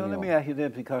 acres and a mule. So let me ask you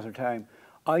this because of time.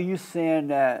 Are you saying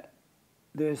that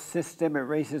there's systemic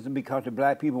racism because the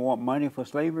black people want money for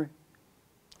slavery?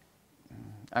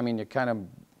 I mean, you're kind of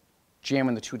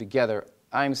jamming the two together.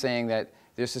 I'm saying that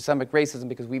there's systemic racism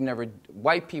because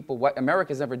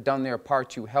America's never done their part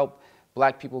to help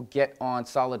black people get on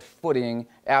solid footing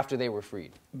after they were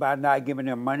freed. By not giving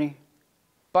them money?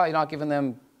 By not giving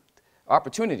them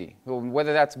opportunity,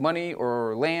 whether that's money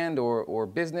or land or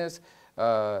business.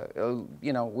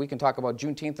 You know, we can talk about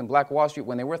Juneteenth and Black Wall Street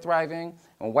when they were thriving,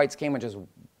 and whites came and just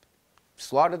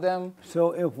slaughtered them.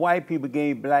 So if white people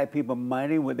gave black people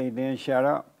money, would they then shut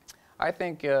up? I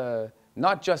think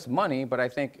not just money, but I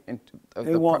think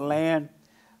they want land.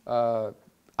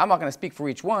 I'm not going to speak for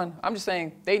each one. I'm just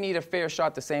saying they need a fair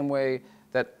shot the same way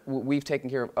that we've taken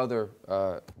care of other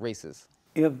races.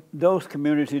 If those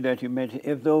communities that you mentioned,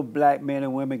 if those black men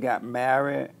and women got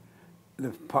married,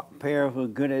 the parents were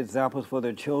good examples for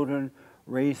their children,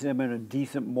 raised them in a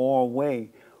decent moral way,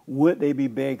 would they be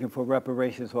begging for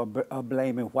reparations or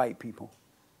blaming white people?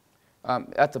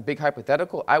 That's a big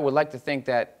hypothetical. I would like to think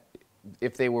that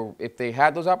if they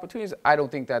had those opportunities, I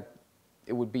don't think that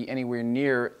it would be anywhere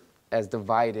near as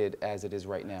divided as it is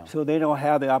right now. So they don't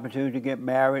have the opportunity to get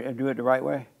married and do it the right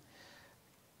way?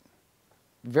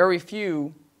 Very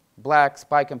few blacks,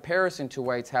 by comparison to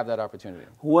whites, have that opportunity.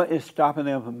 What is stopping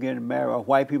them from getting married? Are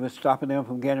white people stopping them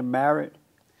from getting married?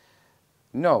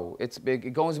 No,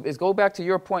 it goes back to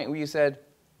your point where you said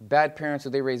bad parents, so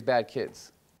they raise bad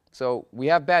kids. So we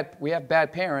have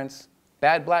bad parents,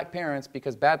 bad black parents,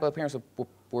 because bad black parents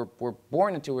were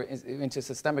born into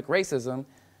systemic racism,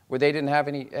 where they didn't have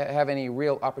any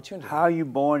real opportunity. How are you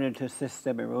born into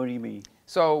systemic? What do you mean?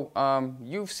 So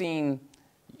you've seen,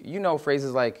 you know,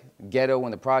 phrases like ghetto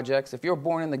and the projects. If you're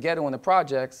born in the ghetto and the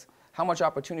projects, how much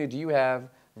opportunity do you have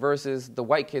versus the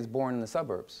white kids born in the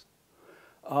suburbs?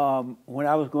 When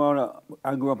I was growing up,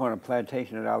 I grew up on a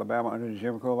plantation in Alabama under the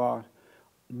Jim Crow laws.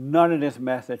 None of this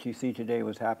mess that you see today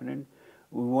was happening.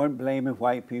 We weren't blaming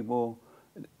white people.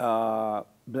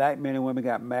 Black men and women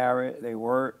got married. They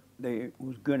worked. They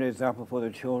was a good example for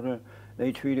their children.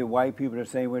 They treated white people the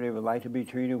same way they would like to be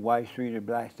treated. Whites treated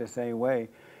blacks the same way.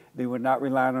 They were not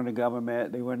relying on the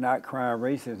government. They were not crying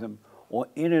racism or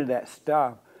any of that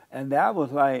stuff. And that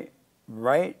was like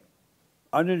right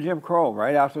under Jim Crow,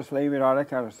 right after slavery and all that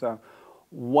kind of stuff.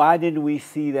 Why didn't we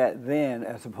see that then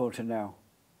as opposed to now?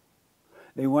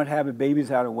 They weren't having babies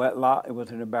out of wedlock. It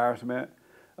was an embarrassment.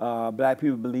 Black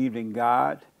people believed in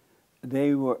God.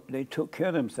 they took care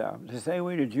of themselves. The same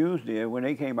way the Jews did when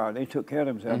they came out. They took care of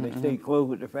themselves. They stayed close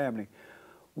with their family.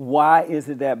 Why is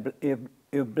it that if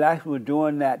blacks were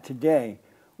doing that today,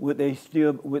 would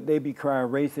they be crying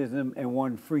racism and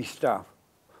wanting free stuff?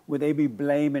 Would they be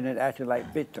blaming and acting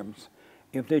like victims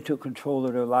if they took control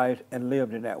of their lives and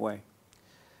lived in that way?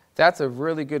 That's a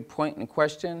really good point and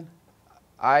question.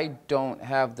 I don't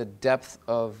have the depth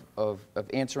of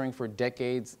answering for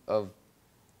decades of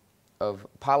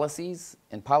policies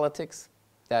and politics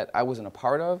that I wasn't a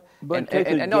part of. But take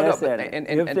a guess at it.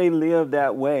 If they lived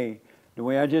that way, the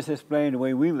way I just explained, the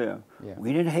way we live,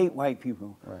 we didn't hate white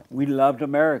people. Right. We loved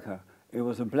America. It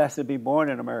was a blessed to be born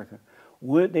in America.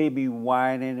 Would they be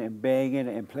whining and begging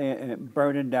and playing and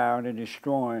burning down and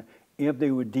destroying if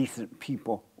they were decent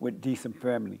people with decent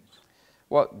families?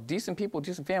 Well, decent people,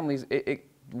 decent families,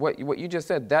 what you just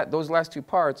said, those last two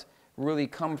parts really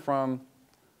come from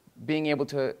being able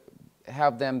to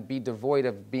have them be devoid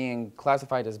of being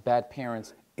classified as bad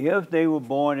parents. If they were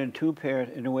born in two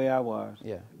parents in the way I was,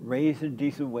 raised in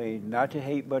decent ways, not to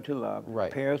hate but to love,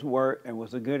 parents worked and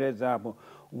was a good example,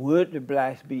 would the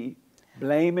blacks be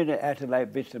blaming and acting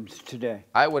like victims today?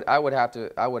 I would have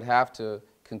to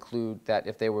conclude that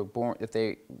if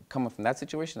they come from that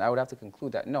situation, I would have to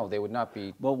conclude that no, they would not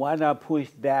be. But why not push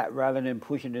that rather than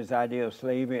pushing this idea of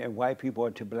slavery and white people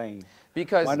are to blame?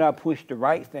 Because why not push the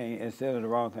right thing instead of the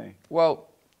wrong thing? Well,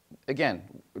 again,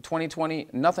 2020,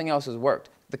 nothing else has worked.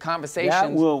 The conversations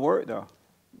that will work though.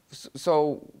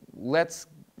 So let's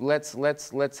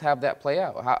have that play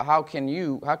out. How can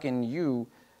you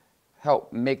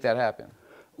help make that happen?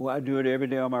 Well, I do it every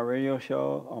day on my radio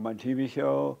show, on my TV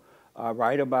show. I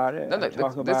write about it. I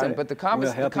talk about it. But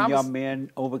we're helping young men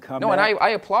overcome that. No, and I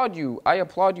applaud you. I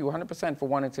applaud you 100% for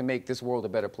wanting to make this world a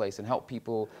better place and help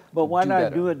people. But why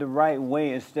not do it the right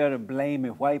way instead of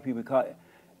blaming white people? Because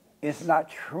it's not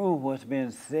true what's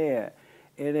being said.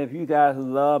 And if you guys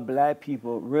love black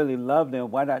people, really love them,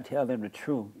 why not tell them the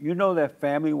truth? You know that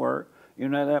family work. You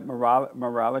know that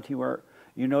morality work.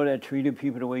 You know that treating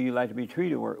people the way you like to be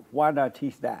treated work. Why not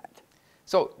teach that?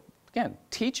 So, again,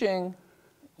 teaching.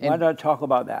 Why not talk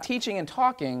about that? Teaching and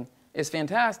talking is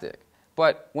fantastic,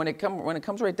 but when it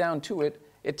comes right down to it,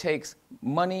 it takes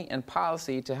money and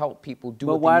policy to help people do.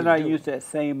 But why not use that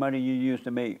same money you used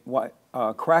to make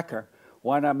Cracka?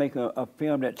 Why not make a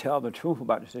film that tells the truth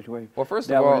about the situation? Well, first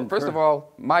of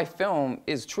all, my film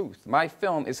is truth. My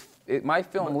film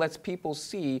lets people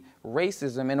see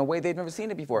racism in a way they've never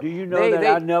seen it before. Do you know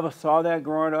that I never saw that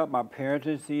growing up? My parents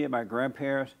didn't see it. My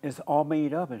grandparents. It's all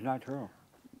made up. It's not true.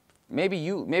 Maybe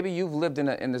you've lived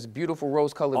in this beautiful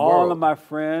rose-colored world. All of my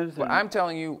friends. But I'm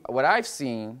telling you, what I've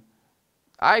seen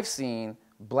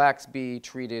blacks be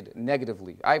treated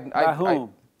negatively. By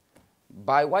whom?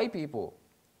 By white people.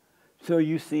 So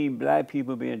you've seen black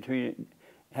people being treated.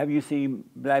 Have you seen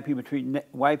black people treat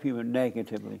white people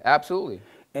negatively? Absolutely.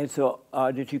 And so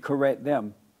did you correct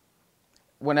them?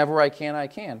 Whenever I can, I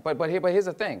can. But here's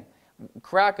the thing.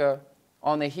 Cracka,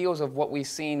 on the heels of what we've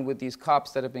seen with these cops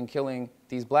that have been killing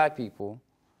these black people.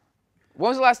 When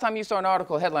was the last time you saw an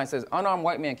article headline says, unarmed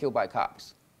white man killed by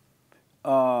cops?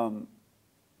 Unarmed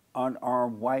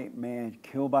white man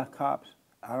killed by cops?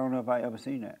 I don't know if I ever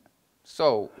seen that.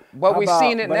 So, but we've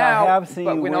seen it now. I have seen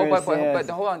but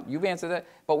hold on, you've answered that.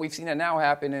 But we've seen it now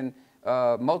happen in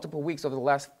multiple weeks over the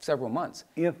last several months.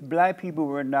 If black people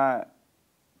were not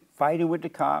fighting with the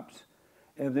cops,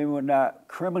 if they were not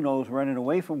criminals running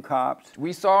away from cops.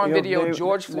 We saw on video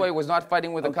George Floyd was not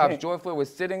fighting with the cops. George Floyd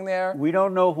was sitting there. We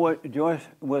don't know what George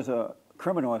was a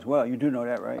criminal as well. You do know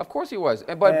that, right? Of course he was.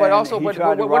 But also, what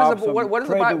does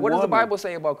the Bible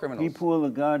say about criminals? He pulled a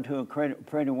gun to a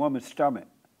pregnant woman's stomach.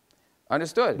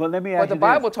 Understood. But let me ask you this. But the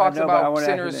Bible talks about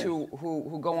sinners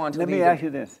who go on to Let me ask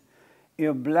you this.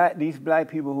 If these black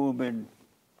people who have been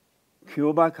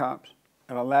killed by cops,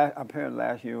 and apparently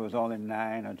last year was only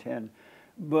 9 or 10,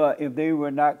 but if they were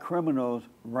not criminals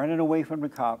running away from the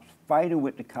cops, fighting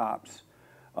with the cops,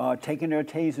 taking their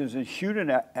tasers and shooting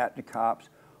at the cops,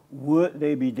 would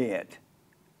they be dead?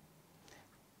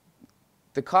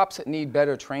 The cops need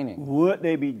better training. Would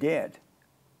they be dead?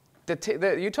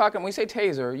 You talking? When we say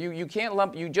taser, you can't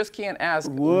lump. You just can't ask.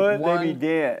 Would they be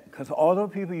dead? Because all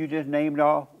those people you just named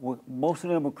off, most of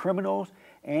them were criminals.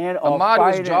 And Ahmad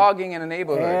was jogging in a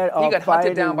neighborhood. He got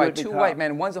hunted down by 2 white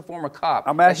men. One's a former cop.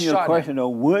 I'm asking you a question though.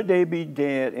 Would they be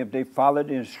dead if they followed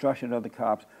the instruction of the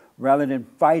cops rather than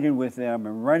fighting with them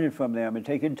and running from them and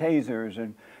taking tasers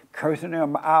and cursing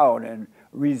them out and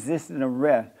resisting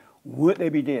arrest? Would they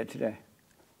be dead today?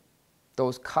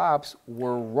 those cops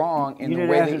were wrong in You the didn't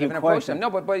way answer they the even approached question.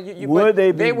 them. No, but you Would but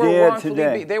they be were dead wrongfully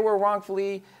today?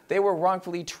 they were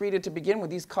wrongfully treated to begin with.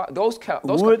 These cops,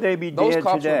 Would they be those dead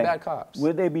cops today? were bad cops.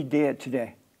 Would they be dead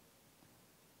today?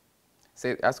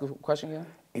 Ask a question again.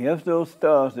 If those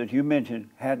thugs that you mentioned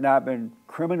had not been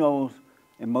criminals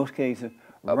in most cases,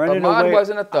 running Ahmaud away,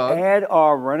 wasn't a thug. and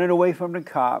are running away from the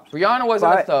cops. Breonna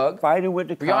wasn't a thug. Fighting with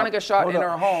the cops. Breonna got shot Hold in on.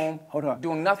 her home Hold on.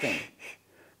 doing nothing.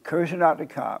 Cursing out the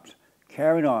cops,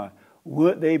 carrying on.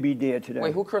 Would they be dead today?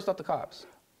 Wait, who cursed out the cops?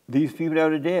 These people that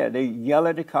are dead, they yell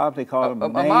at the cops, they call them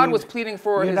names. Ahmaud was pleading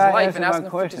for You're his not life and answering my asking to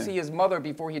question. see his mother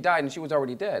before he died, and she was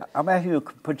already dead. I'm asking you a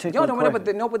particular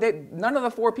question. None of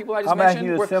the 4 people I just I'm asking mentioned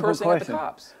you a were simple cursing at the question.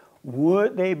 cops.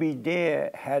 Would they be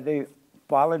dead had they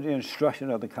followed the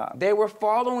instruction of the cops? They were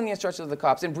following the instructions of the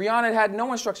cops, and Breonna had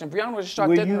no instruction. Breonna was shot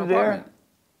Were dead in you her there? apartment.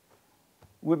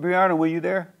 With Breonna, were you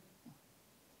there?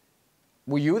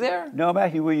 Were you there? No, I'm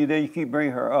asking you, were you there? You keep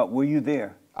bringing her up. Were you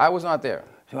there? I was not there.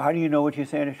 So how do you know what you're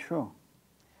saying is true?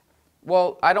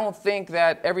 Well, I don't think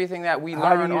that everything that we How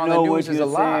do learn you on the know what news is a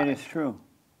you're saying lie. is true?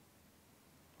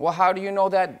 Well, how do you know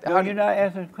that? No, How do you're not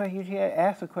answering the question. You can't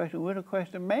ask the question with a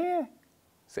question, man.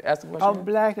 ask the question. I'm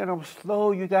black and I'm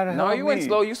slow. You gotta help me. No, you ain't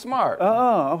slow. You smart.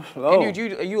 I'm slow. And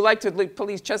you like to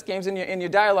police chess games in your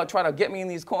dialogue, try to get me in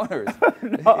these corners.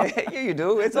 Yeah, you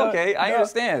do. It's okay. I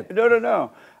understand.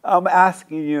 No. I'm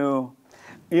asking you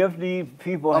if these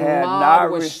people had Ahmaud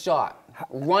not. was shot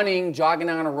running, jogging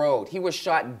down a road. He was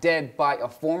shot dead by a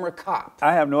former cop.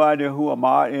 I have no idea who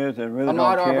Ahmaud is. I really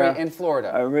Ahmaud don't care. Arbery in Florida.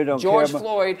 I really don't George care.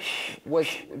 Floyd was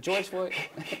George Floyd.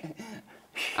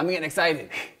 I'm getting excited.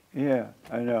 Yeah,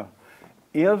 I know.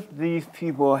 If these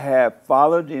people had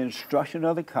followed the instruction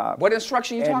of the cops. What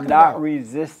instruction are you and talking not about?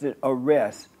 resisted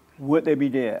arrest, would they be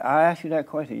dead? I asked you that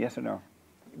question, yes or no?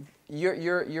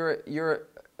 You're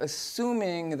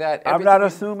assuming that I'm not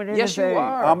assuming anything. Yes, you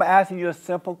are. I'm asking you a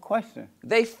simple question.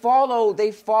 They follow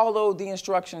the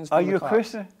instructions from Are the you a cops.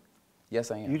 Christian?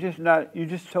 Yes, I am. You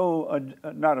just told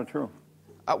not a truth.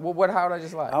 How did I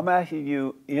just lie? I'm asking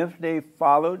you if they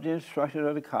followed the instructions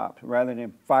of the cops rather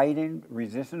than fighting,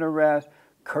 resisting arrest,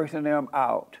 cursing them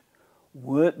out,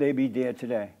 would they be dead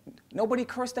today? Nobody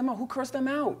cursed them out. Who cursed them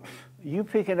out? You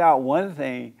picking out one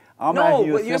thing. I'm No, asking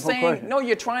you a but you're simple saying, question. no,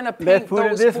 you're trying to Let's paint put it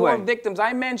those this 4 way. victims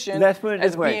I mentioned Let's put it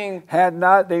as this way. being... Had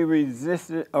not they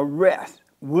resisted arrest,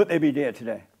 would they be dead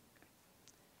today?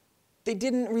 They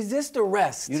didn't resist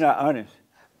arrest. You're not honest.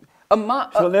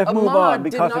 Ahmaud, So let's move on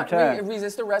because did of time. not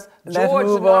resist arrest. Let's George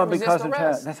move did not on resist because of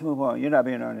arrest. time. Let's move on. You're not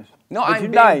being honest. No, But I'm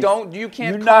you're being, nice. you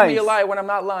can't You're call me a nice. liar when I'm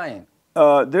not lying.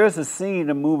 There's a scene in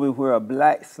the movie where a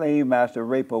black slave master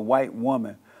raped a white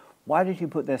woman. Why did you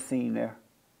put that scene there?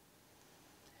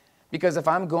 Because if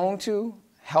I'm going to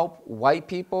help white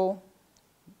people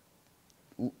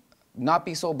not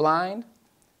be so blind,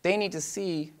 they need to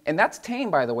see, and that's tame,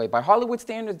 by the way. By Hollywood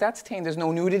standards, that's tame. There's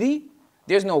no nudity.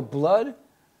 There's no blood,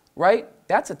 right?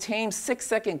 That's a tame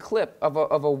 6-second clip of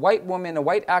a white woman, a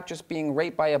white actress being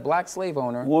raped by a black slave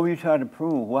owner. What were you trying to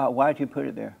prove? Why did you put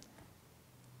it there?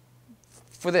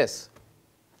 For this,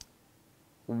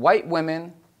 white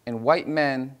women and white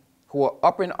men who are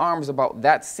up in arms about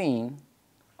that scene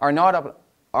are not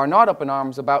up in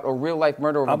arms about a real-life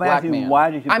murder of a black asking man. why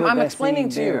did you put I'm that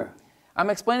explaining scene to there? you. I'm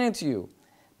explaining to you.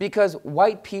 Because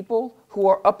white people who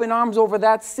are up in arms over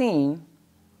that scene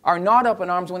are not up in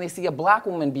arms when they see a black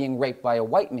woman being raped by a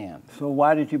white man. So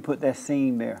why did you put that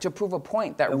scene there? To prove a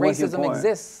point that And what's your racism point?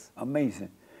 exists.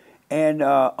 Amazing. And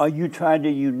are you trying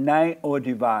to unite or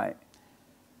divide?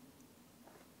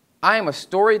 I am a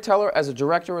storyteller, as a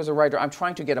director, as a writer. I'm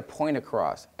trying to get a point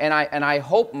across. And I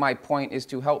hope my point is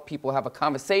to help people have a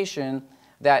conversation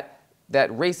that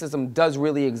racism does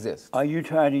really exist. Are you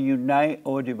trying to unite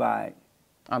or divide?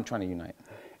 I'm trying to unite.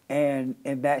 And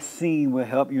that scene will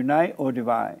help unite or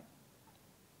divide?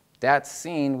 That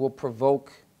scene will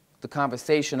provoke the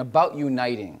conversation about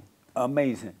uniting.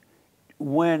 Amazing.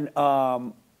 When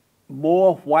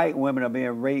more white women are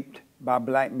being raped by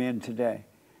black men today,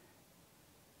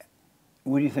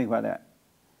 what do you think about that?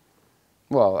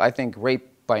 Well, I think rape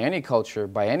by any culture,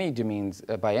 by any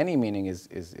meaning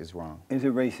is wrong. Is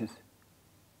it racist?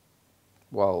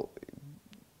 Well,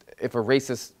 if a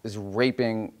racist is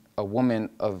raping a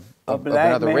woman of black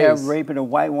another man race, raping a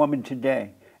white woman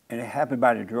today, and it happened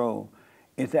by the drove,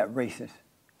 is that racist?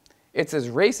 it's as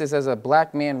racist as a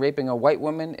black man raping a white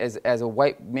woman as a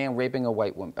white man raping a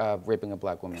white woman, raping a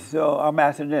black woman. So I'm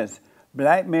asking this.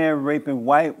 Black men raping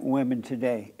white women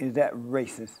today, is that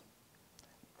racist?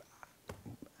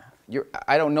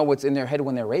 I don't know what's in their head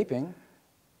when they're raping.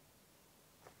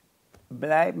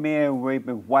 Black men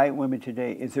raping white women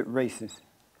today, is it racist?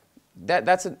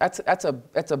 That's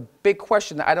a big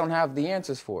question that I don't have the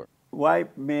answers for.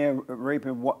 White men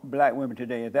raping black women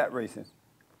today, is that racist?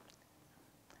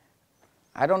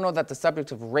 I don't know that the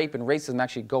subject of rape and racism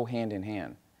actually go hand in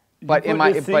hand. But in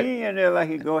there like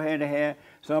it go hand in hand.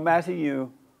 So I'm asking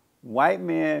you, white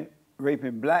men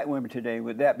raping black women today,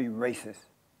 would that be racist?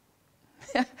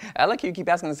 I like you keep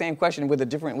asking the same question with a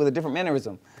different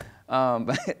mannerism.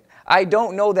 I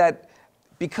don't know that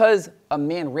because a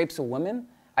man rapes a woman.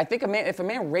 I think if a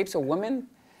man rapes a woman,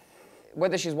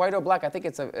 whether she's white or black, I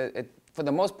think for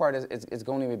the most part it's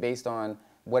going to be based on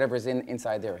whatever's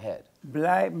inside their head.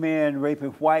 Black men raping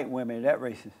white women, is that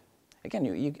racist?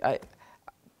 Again,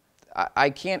 I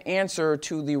can't answer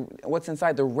to what's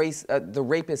inside the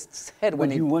rapist's head when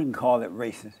you wouldn't call it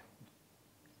racist.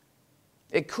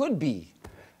 It could be.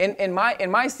 In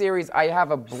my series, I have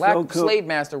a black slave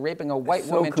master raping a white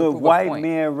woman to prove a point. So could white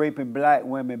men raping black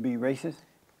women be racist?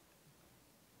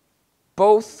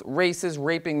 Both races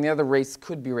raping the other race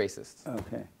could be racist.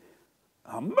 Okay.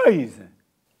 Amazing.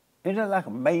 Isn't that like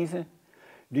amazing?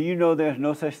 Do you know there's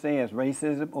no such thing as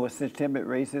racism or systemic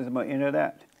racism or any of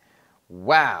that?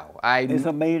 Wow. It's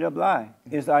a made-up lie.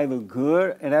 It's either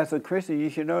good, and as a Christian, you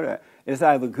should know that. It's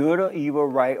either good or evil,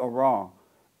 right or wrong.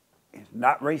 It's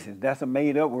not racist. That's a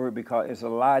made-up word because it's a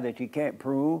lie that you can't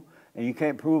prove, and you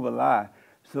can't prove a lie.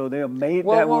 So they made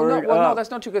that word up. Well, no,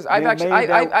 that's not true because I've seen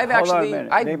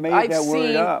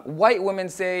white women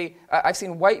say, I've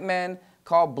seen white men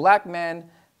call black men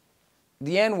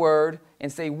the N-word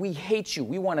and say, "We hate you.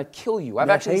 We want to kill you." I've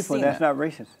actually seen that. That's not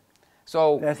racist.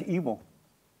 So that's evil.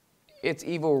 It's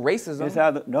evil racism.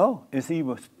 It's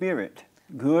evil spirit.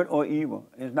 Good or evil.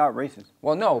 It's not racist.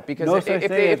 Well, no, because if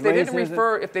they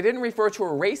didn't refer to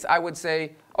a race, I would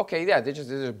say, okay, yeah, they're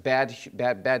just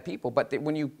bad people. But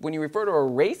when you refer to a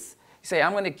race, you say,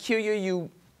 I'm going to kill you,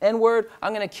 you N-word.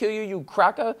 I'm going to kill you, you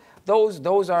Cracka. Those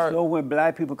are. So when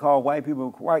black people call white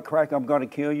people white Cracka, I'm going to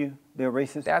kill you. They're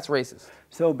racist. That's racist.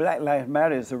 So Black Lives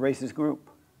Matter is a racist group.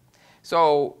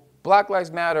 So Black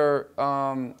Lives Matter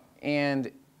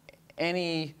and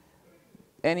any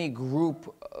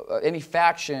group, any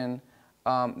faction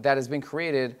that has been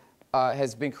created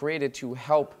to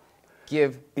help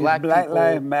give black people... Is Black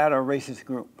Lives Matter a racist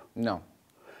group? No.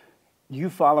 You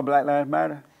follow Black Lives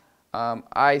Matter?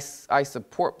 I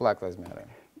support Black Lives Matter.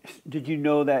 Did you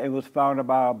know that it was founded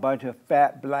by a bunch of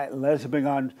fat black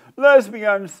lesbians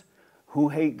who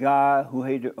hate God, who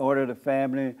hate the order of the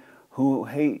family, who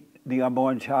hate the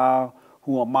unborn child,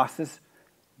 who are Marxists?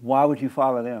 Why would you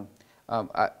follow them?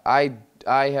 I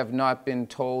have not been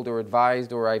told or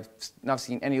advised, or I've not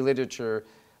seen any literature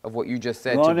of what you just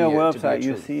said. Go on their website,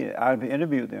 you'll see it. I've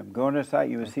interviewed them. Go on their site,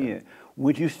 you'll see it.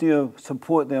 Would you still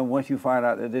support them once you find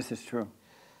out that this is true?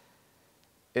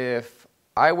 If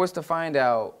I was to find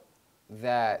out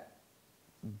that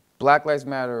Black Lives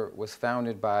Matter was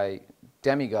founded by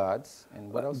demigods,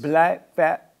 and what else? Black,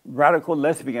 fat, radical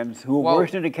lesbians who are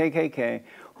worse than the KKK,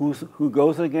 who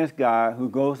goes against God, who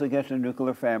goes against the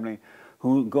nuclear family,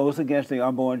 who goes against the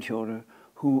unborn children,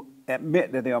 who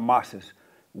admit that they are Marxists.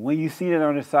 When you see that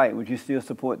on the site, would you still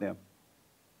support them?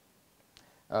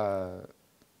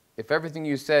 If everything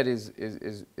you said is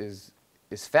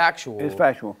factual, it's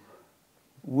factual.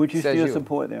 Would you still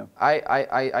support them?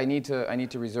 I need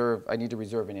to reserve an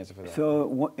answer for that.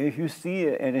 So if you see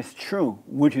it and it's true,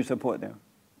 would you support them?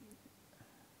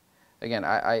 Again,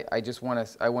 I want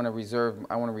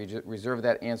to reserve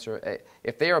that answer.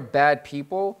 If they are bad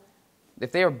people,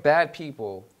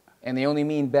 and they only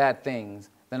mean bad things,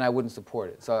 then I wouldn't support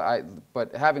it.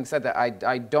 But having said that, I've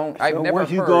never heard.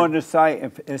 Once you go on the site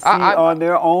and see on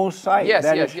their own site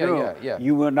that is true,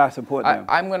 you will not support them.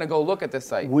 I'm going to go look at this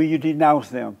site. Will you denounce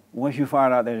them once you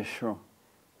find out that it's true?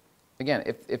 Again,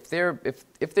 if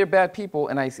they're bad people,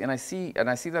 and I see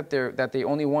that they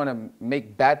only want to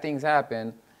make bad things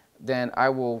happen, then I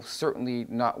will certainly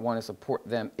not want to support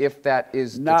them if that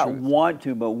is the truth. Not want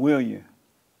to, but will you?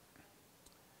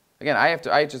 Again,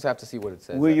 I just have to see what it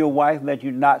says. Will your wife let you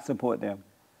not support them?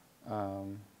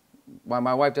 Well,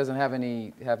 my wife doesn't have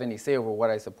any say over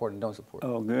what I support and don't support.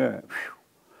 Oh, good.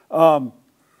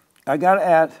 I gotta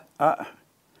ask.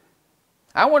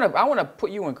 I want to put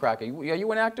you in Cracka. Are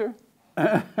you an actor?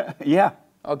 Yeah.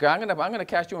 Okay, I'm gonna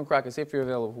cast you in Cracka. See if you're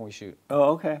available when we shoot.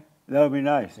 Oh, okay. That would be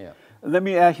nice. Yeah. Let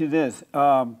me ask you this: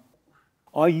 are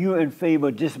you in favor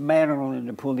of dismantling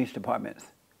the police departments?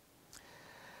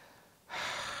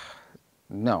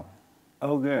 No.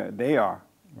 Oh, good. They are.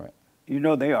 Right. You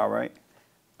know they are, right?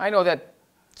 I know that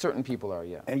certain people are,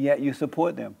 yeah. And yet you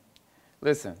support them.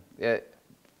 Listen,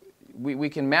 we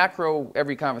can macro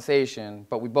every conversation,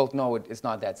 but we both know it's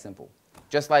not that simple.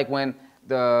 Just like when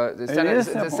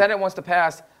the Senate wants to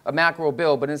pass a macro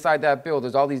bill, but inside that bill,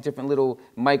 there's all these different little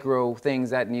micro things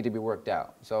that need to be worked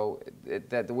out. So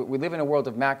we live in a world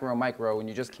of macro and micro, and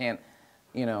you just can't,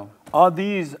 you know. Are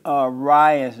these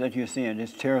riots that you're seeing,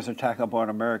 this terrorist attack upon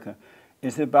America,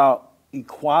 is it about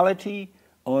equality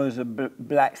or is it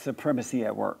black supremacy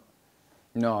at work?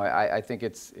 No, I think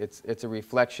it's a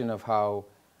reflection of how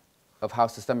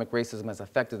systemic racism has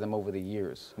affected them over the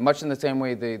years. Much in the same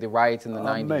way the riots in the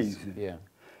 90s. Amazing. Yeah.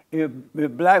 If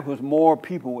black was more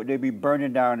people, would they be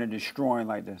burning down and destroying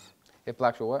like this? If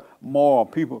blacks were what? More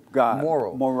people, God.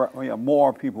 Moral.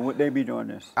 More people. Would they be doing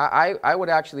this? I would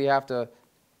actually have to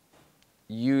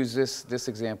use this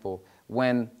example.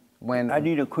 When I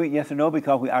need a quick yes or no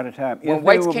because we're out of time. When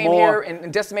whites came here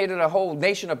and decimated a whole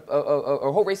nation, a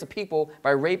whole race of people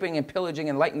by raping and pillaging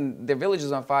and lighting their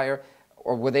villages on fire,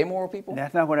 or were they moral people?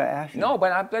 That's not what I asked you. No,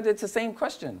 but it's the same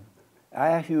question. I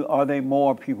asked you, are they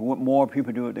more people? Would more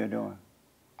people do what they're doing?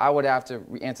 I would have to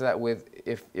answer that with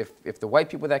if the white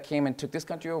people that came and took this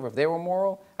country over, if they were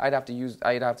moral, I'd have to use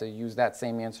that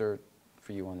same answer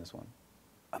for you on this one.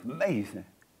 Amazing.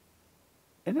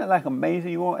 Isn't that like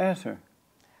amazing? You won't answer.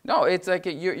 No, it's like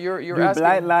you're Do asking.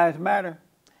 black lives matter?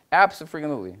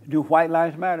 Absolutely. Do white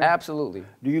lives matter? Absolutely.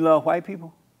 Do you love white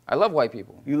people? I love white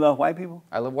people. You love white people?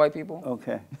 I love white people.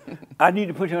 Okay. I need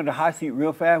to put you on the hot seat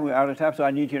real fast. We're out of time, so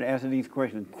I need you to answer these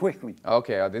questions quickly.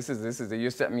 Okay, this is you're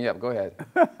setting me up. Go ahead.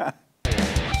 The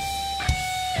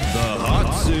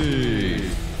hot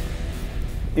seat.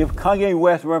 If Kanye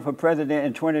West run for president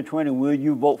in 2020, will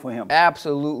you vote for him?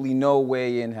 Absolutely no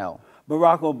way in hell.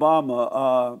 Barack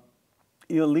Obama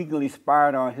illegally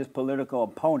spied on his political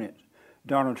opponent,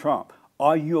 Donald Trump.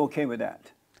 Are you okay with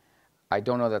that? I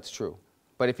don't know that's true.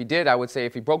 But if he did, I would say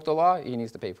if he broke the law, he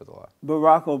needs to pay for the law.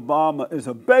 Barack Obama is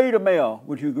a beta male.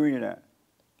 Would you agree to that?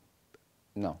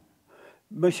 No.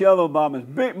 Michelle Obama's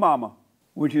big mama.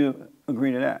 Would you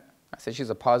agree to that? I said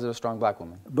she's a positive, strong black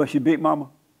woman. But she big mama?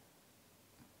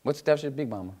 What's the definition of big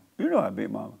mama? You know how big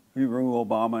mama. You rule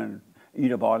Obama and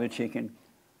eat up all the chicken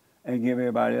and give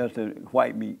everybody else the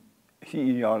white meat. She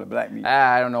eat all the black meat.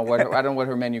 I don't know what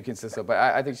her menu consists of, but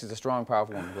I think she's a strong,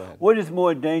 powerful woman. Go ahead. What is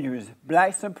more dangerous,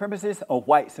 black supremacists or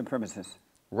white supremacists?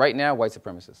 Right now, white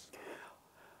supremacists.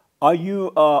 Are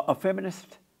you a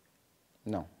feminist?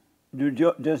 No.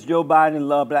 Does Joe Biden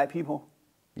love black people?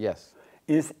 Yes.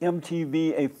 Is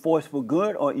MTV a force for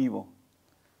good or evil?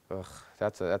 Ugh,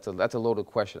 that's a loaded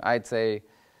question. I'd say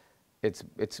it's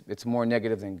more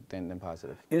negative than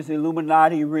positive. Is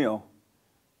Illuminati real?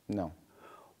 No.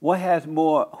 Who has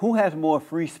more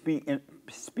free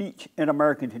speech in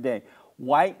America today,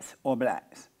 whites or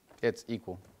blacks? It's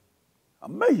equal.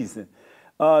 Amazing.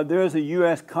 There's a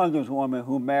U.S. Congresswoman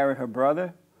who married her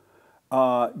brother.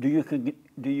 Do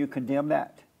you condemn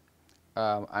that?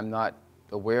 I'm not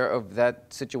aware of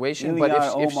that situation,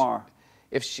 Ileana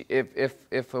but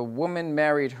if a woman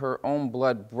married her own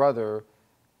blood brother,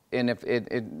 and if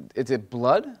is it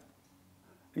blood?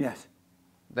 Yes.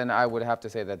 Then I would have to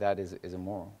say that is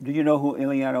immoral. Do you know who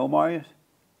Ileana Omar is?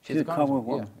 She's a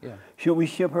congresswoman. Yeah. Should we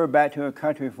ship her back to her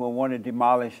country for wanting to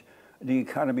demolish the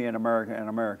economy in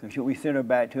America? Should we send her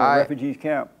back to a refugees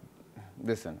camp?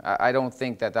 Listen, I don't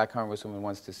think that congresswoman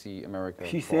wants to see America.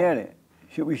 She said it.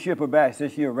 Should we ship her back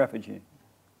since she's a refugee?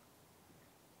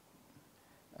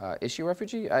 Is she a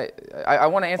refugee? I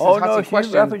want to answer Oh, this hot no, seat she's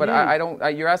question, a refugee. but I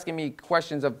don't. You're asking me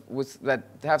questions that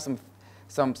have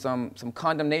some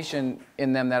condemnation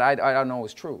in them that I don't know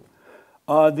is true.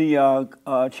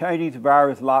 The Chinese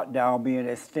virus lockdown being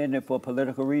extended for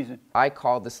political reason? I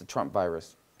call this the Trump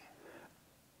virus.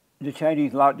 The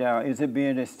Chinese lockdown, is it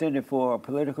being extended for a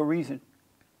political reason?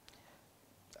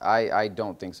 I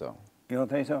don't think so. You don't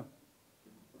think so?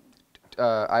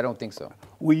 I don't think so.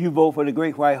 Will you vote for the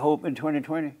Great White Hope in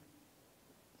 2020?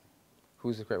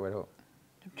 Who's the Great White Hope?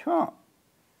 Trump.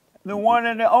 The one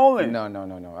and the only. No.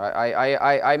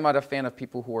 I'm not a fan of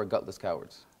people who are gutless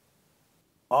cowards.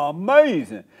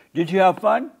 Amazing. Did you have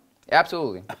fun?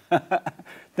 Absolutely.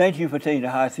 Thank you for taking the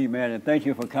hot seat, man, and thank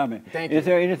you for coming. Thank you. Is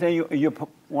there anything you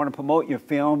want to promote, your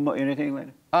film or anything like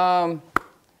that?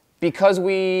 Because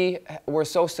we were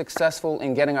so successful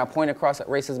in getting our point across that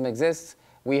racism exists,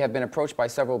 we have been approached by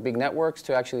several big networks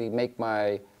to actually make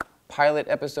my pilot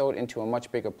episode into a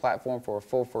much bigger platform for a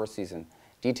full first season.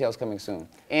 Details coming soon.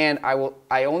 And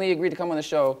I only agreed to come on the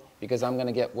show because I'm going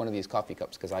to get one of these coffee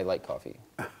cups because I like coffee.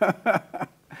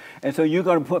 And so you're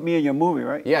going to put me in your movie,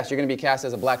 right? Yes, you're going to be cast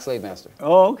as a black slave master.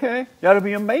 Oh, okay. That'll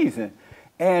be amazing.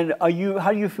 And how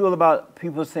do you feel about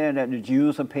people saying that the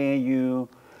Jews are paying you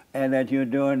and that you're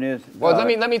doing this? Well,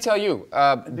 let me tell you.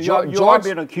 You are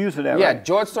being accused of that, yeah, right?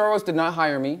 George Soros did not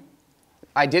hire me.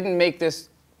 I didn't make this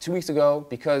 2 weeks ago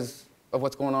because of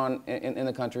what's going on in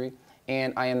the country,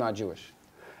 and I am not Jewish.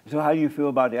 So how do you feel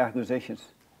about the accusations?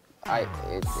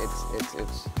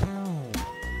 It's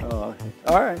Oh, okay.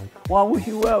 All right. Well, I wish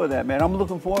you well with that, man. I'm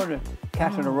looking forward to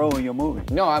catching a role in your movie.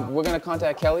 No, we're going to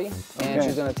contact Kelly, and Okay.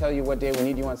 she's going to tell you what day we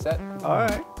need you on set. All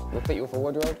right. We'll fit you with a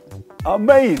wardrobe.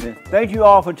 Amazing. Thank you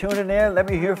all for tuning in. Let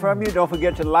me hear from you. Don't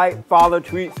forget to like, follow,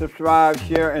 tweet, subscribe,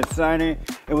 share, and sign in.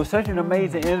 It was such an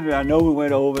amazing interview. I know we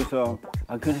went over, so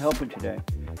I couldn't help it today.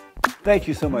 Thank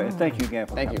you so much. Thank you again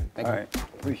for coming. Thank you. All right.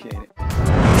 Appreciate it.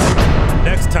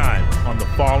 Next time on The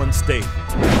Fallen State.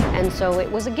 And so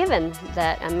it was a given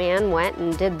that a man went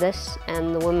and did this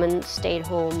and the woman stayed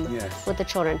home Yes. with the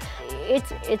children.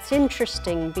 It's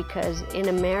interesting because in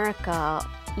America,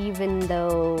 even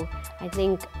though I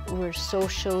think we're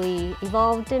socially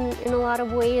evolved in a lot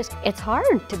of ways, it's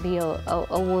hard to be a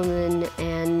woman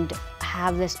and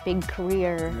have this big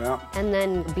career and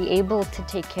then be able to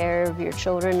take care of your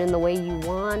children in the way you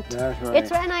want.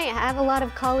 That's right. And I have a lot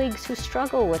of colleagues who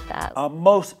struggle with that. Are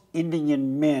most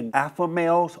Indian men alpha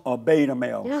males or beta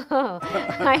males? Oh,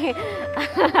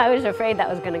 I was afraid that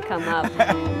was going to come up.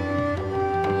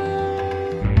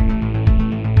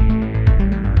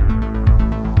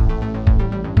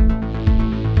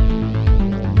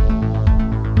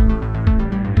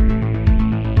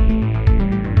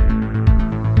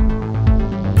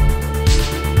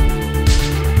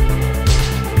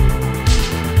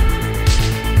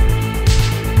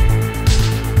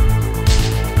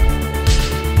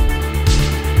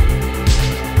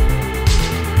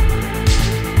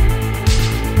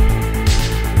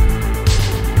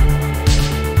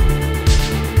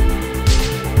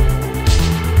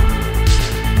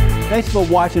 Thanks for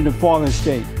watching The Fallen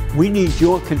State. We need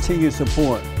your continued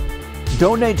support.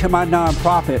 Donate to my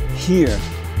nonprofit here.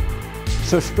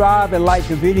 Subscribe and like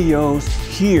the videos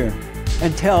here.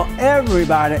 And tell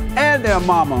everybody and their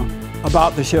mama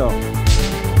about the show.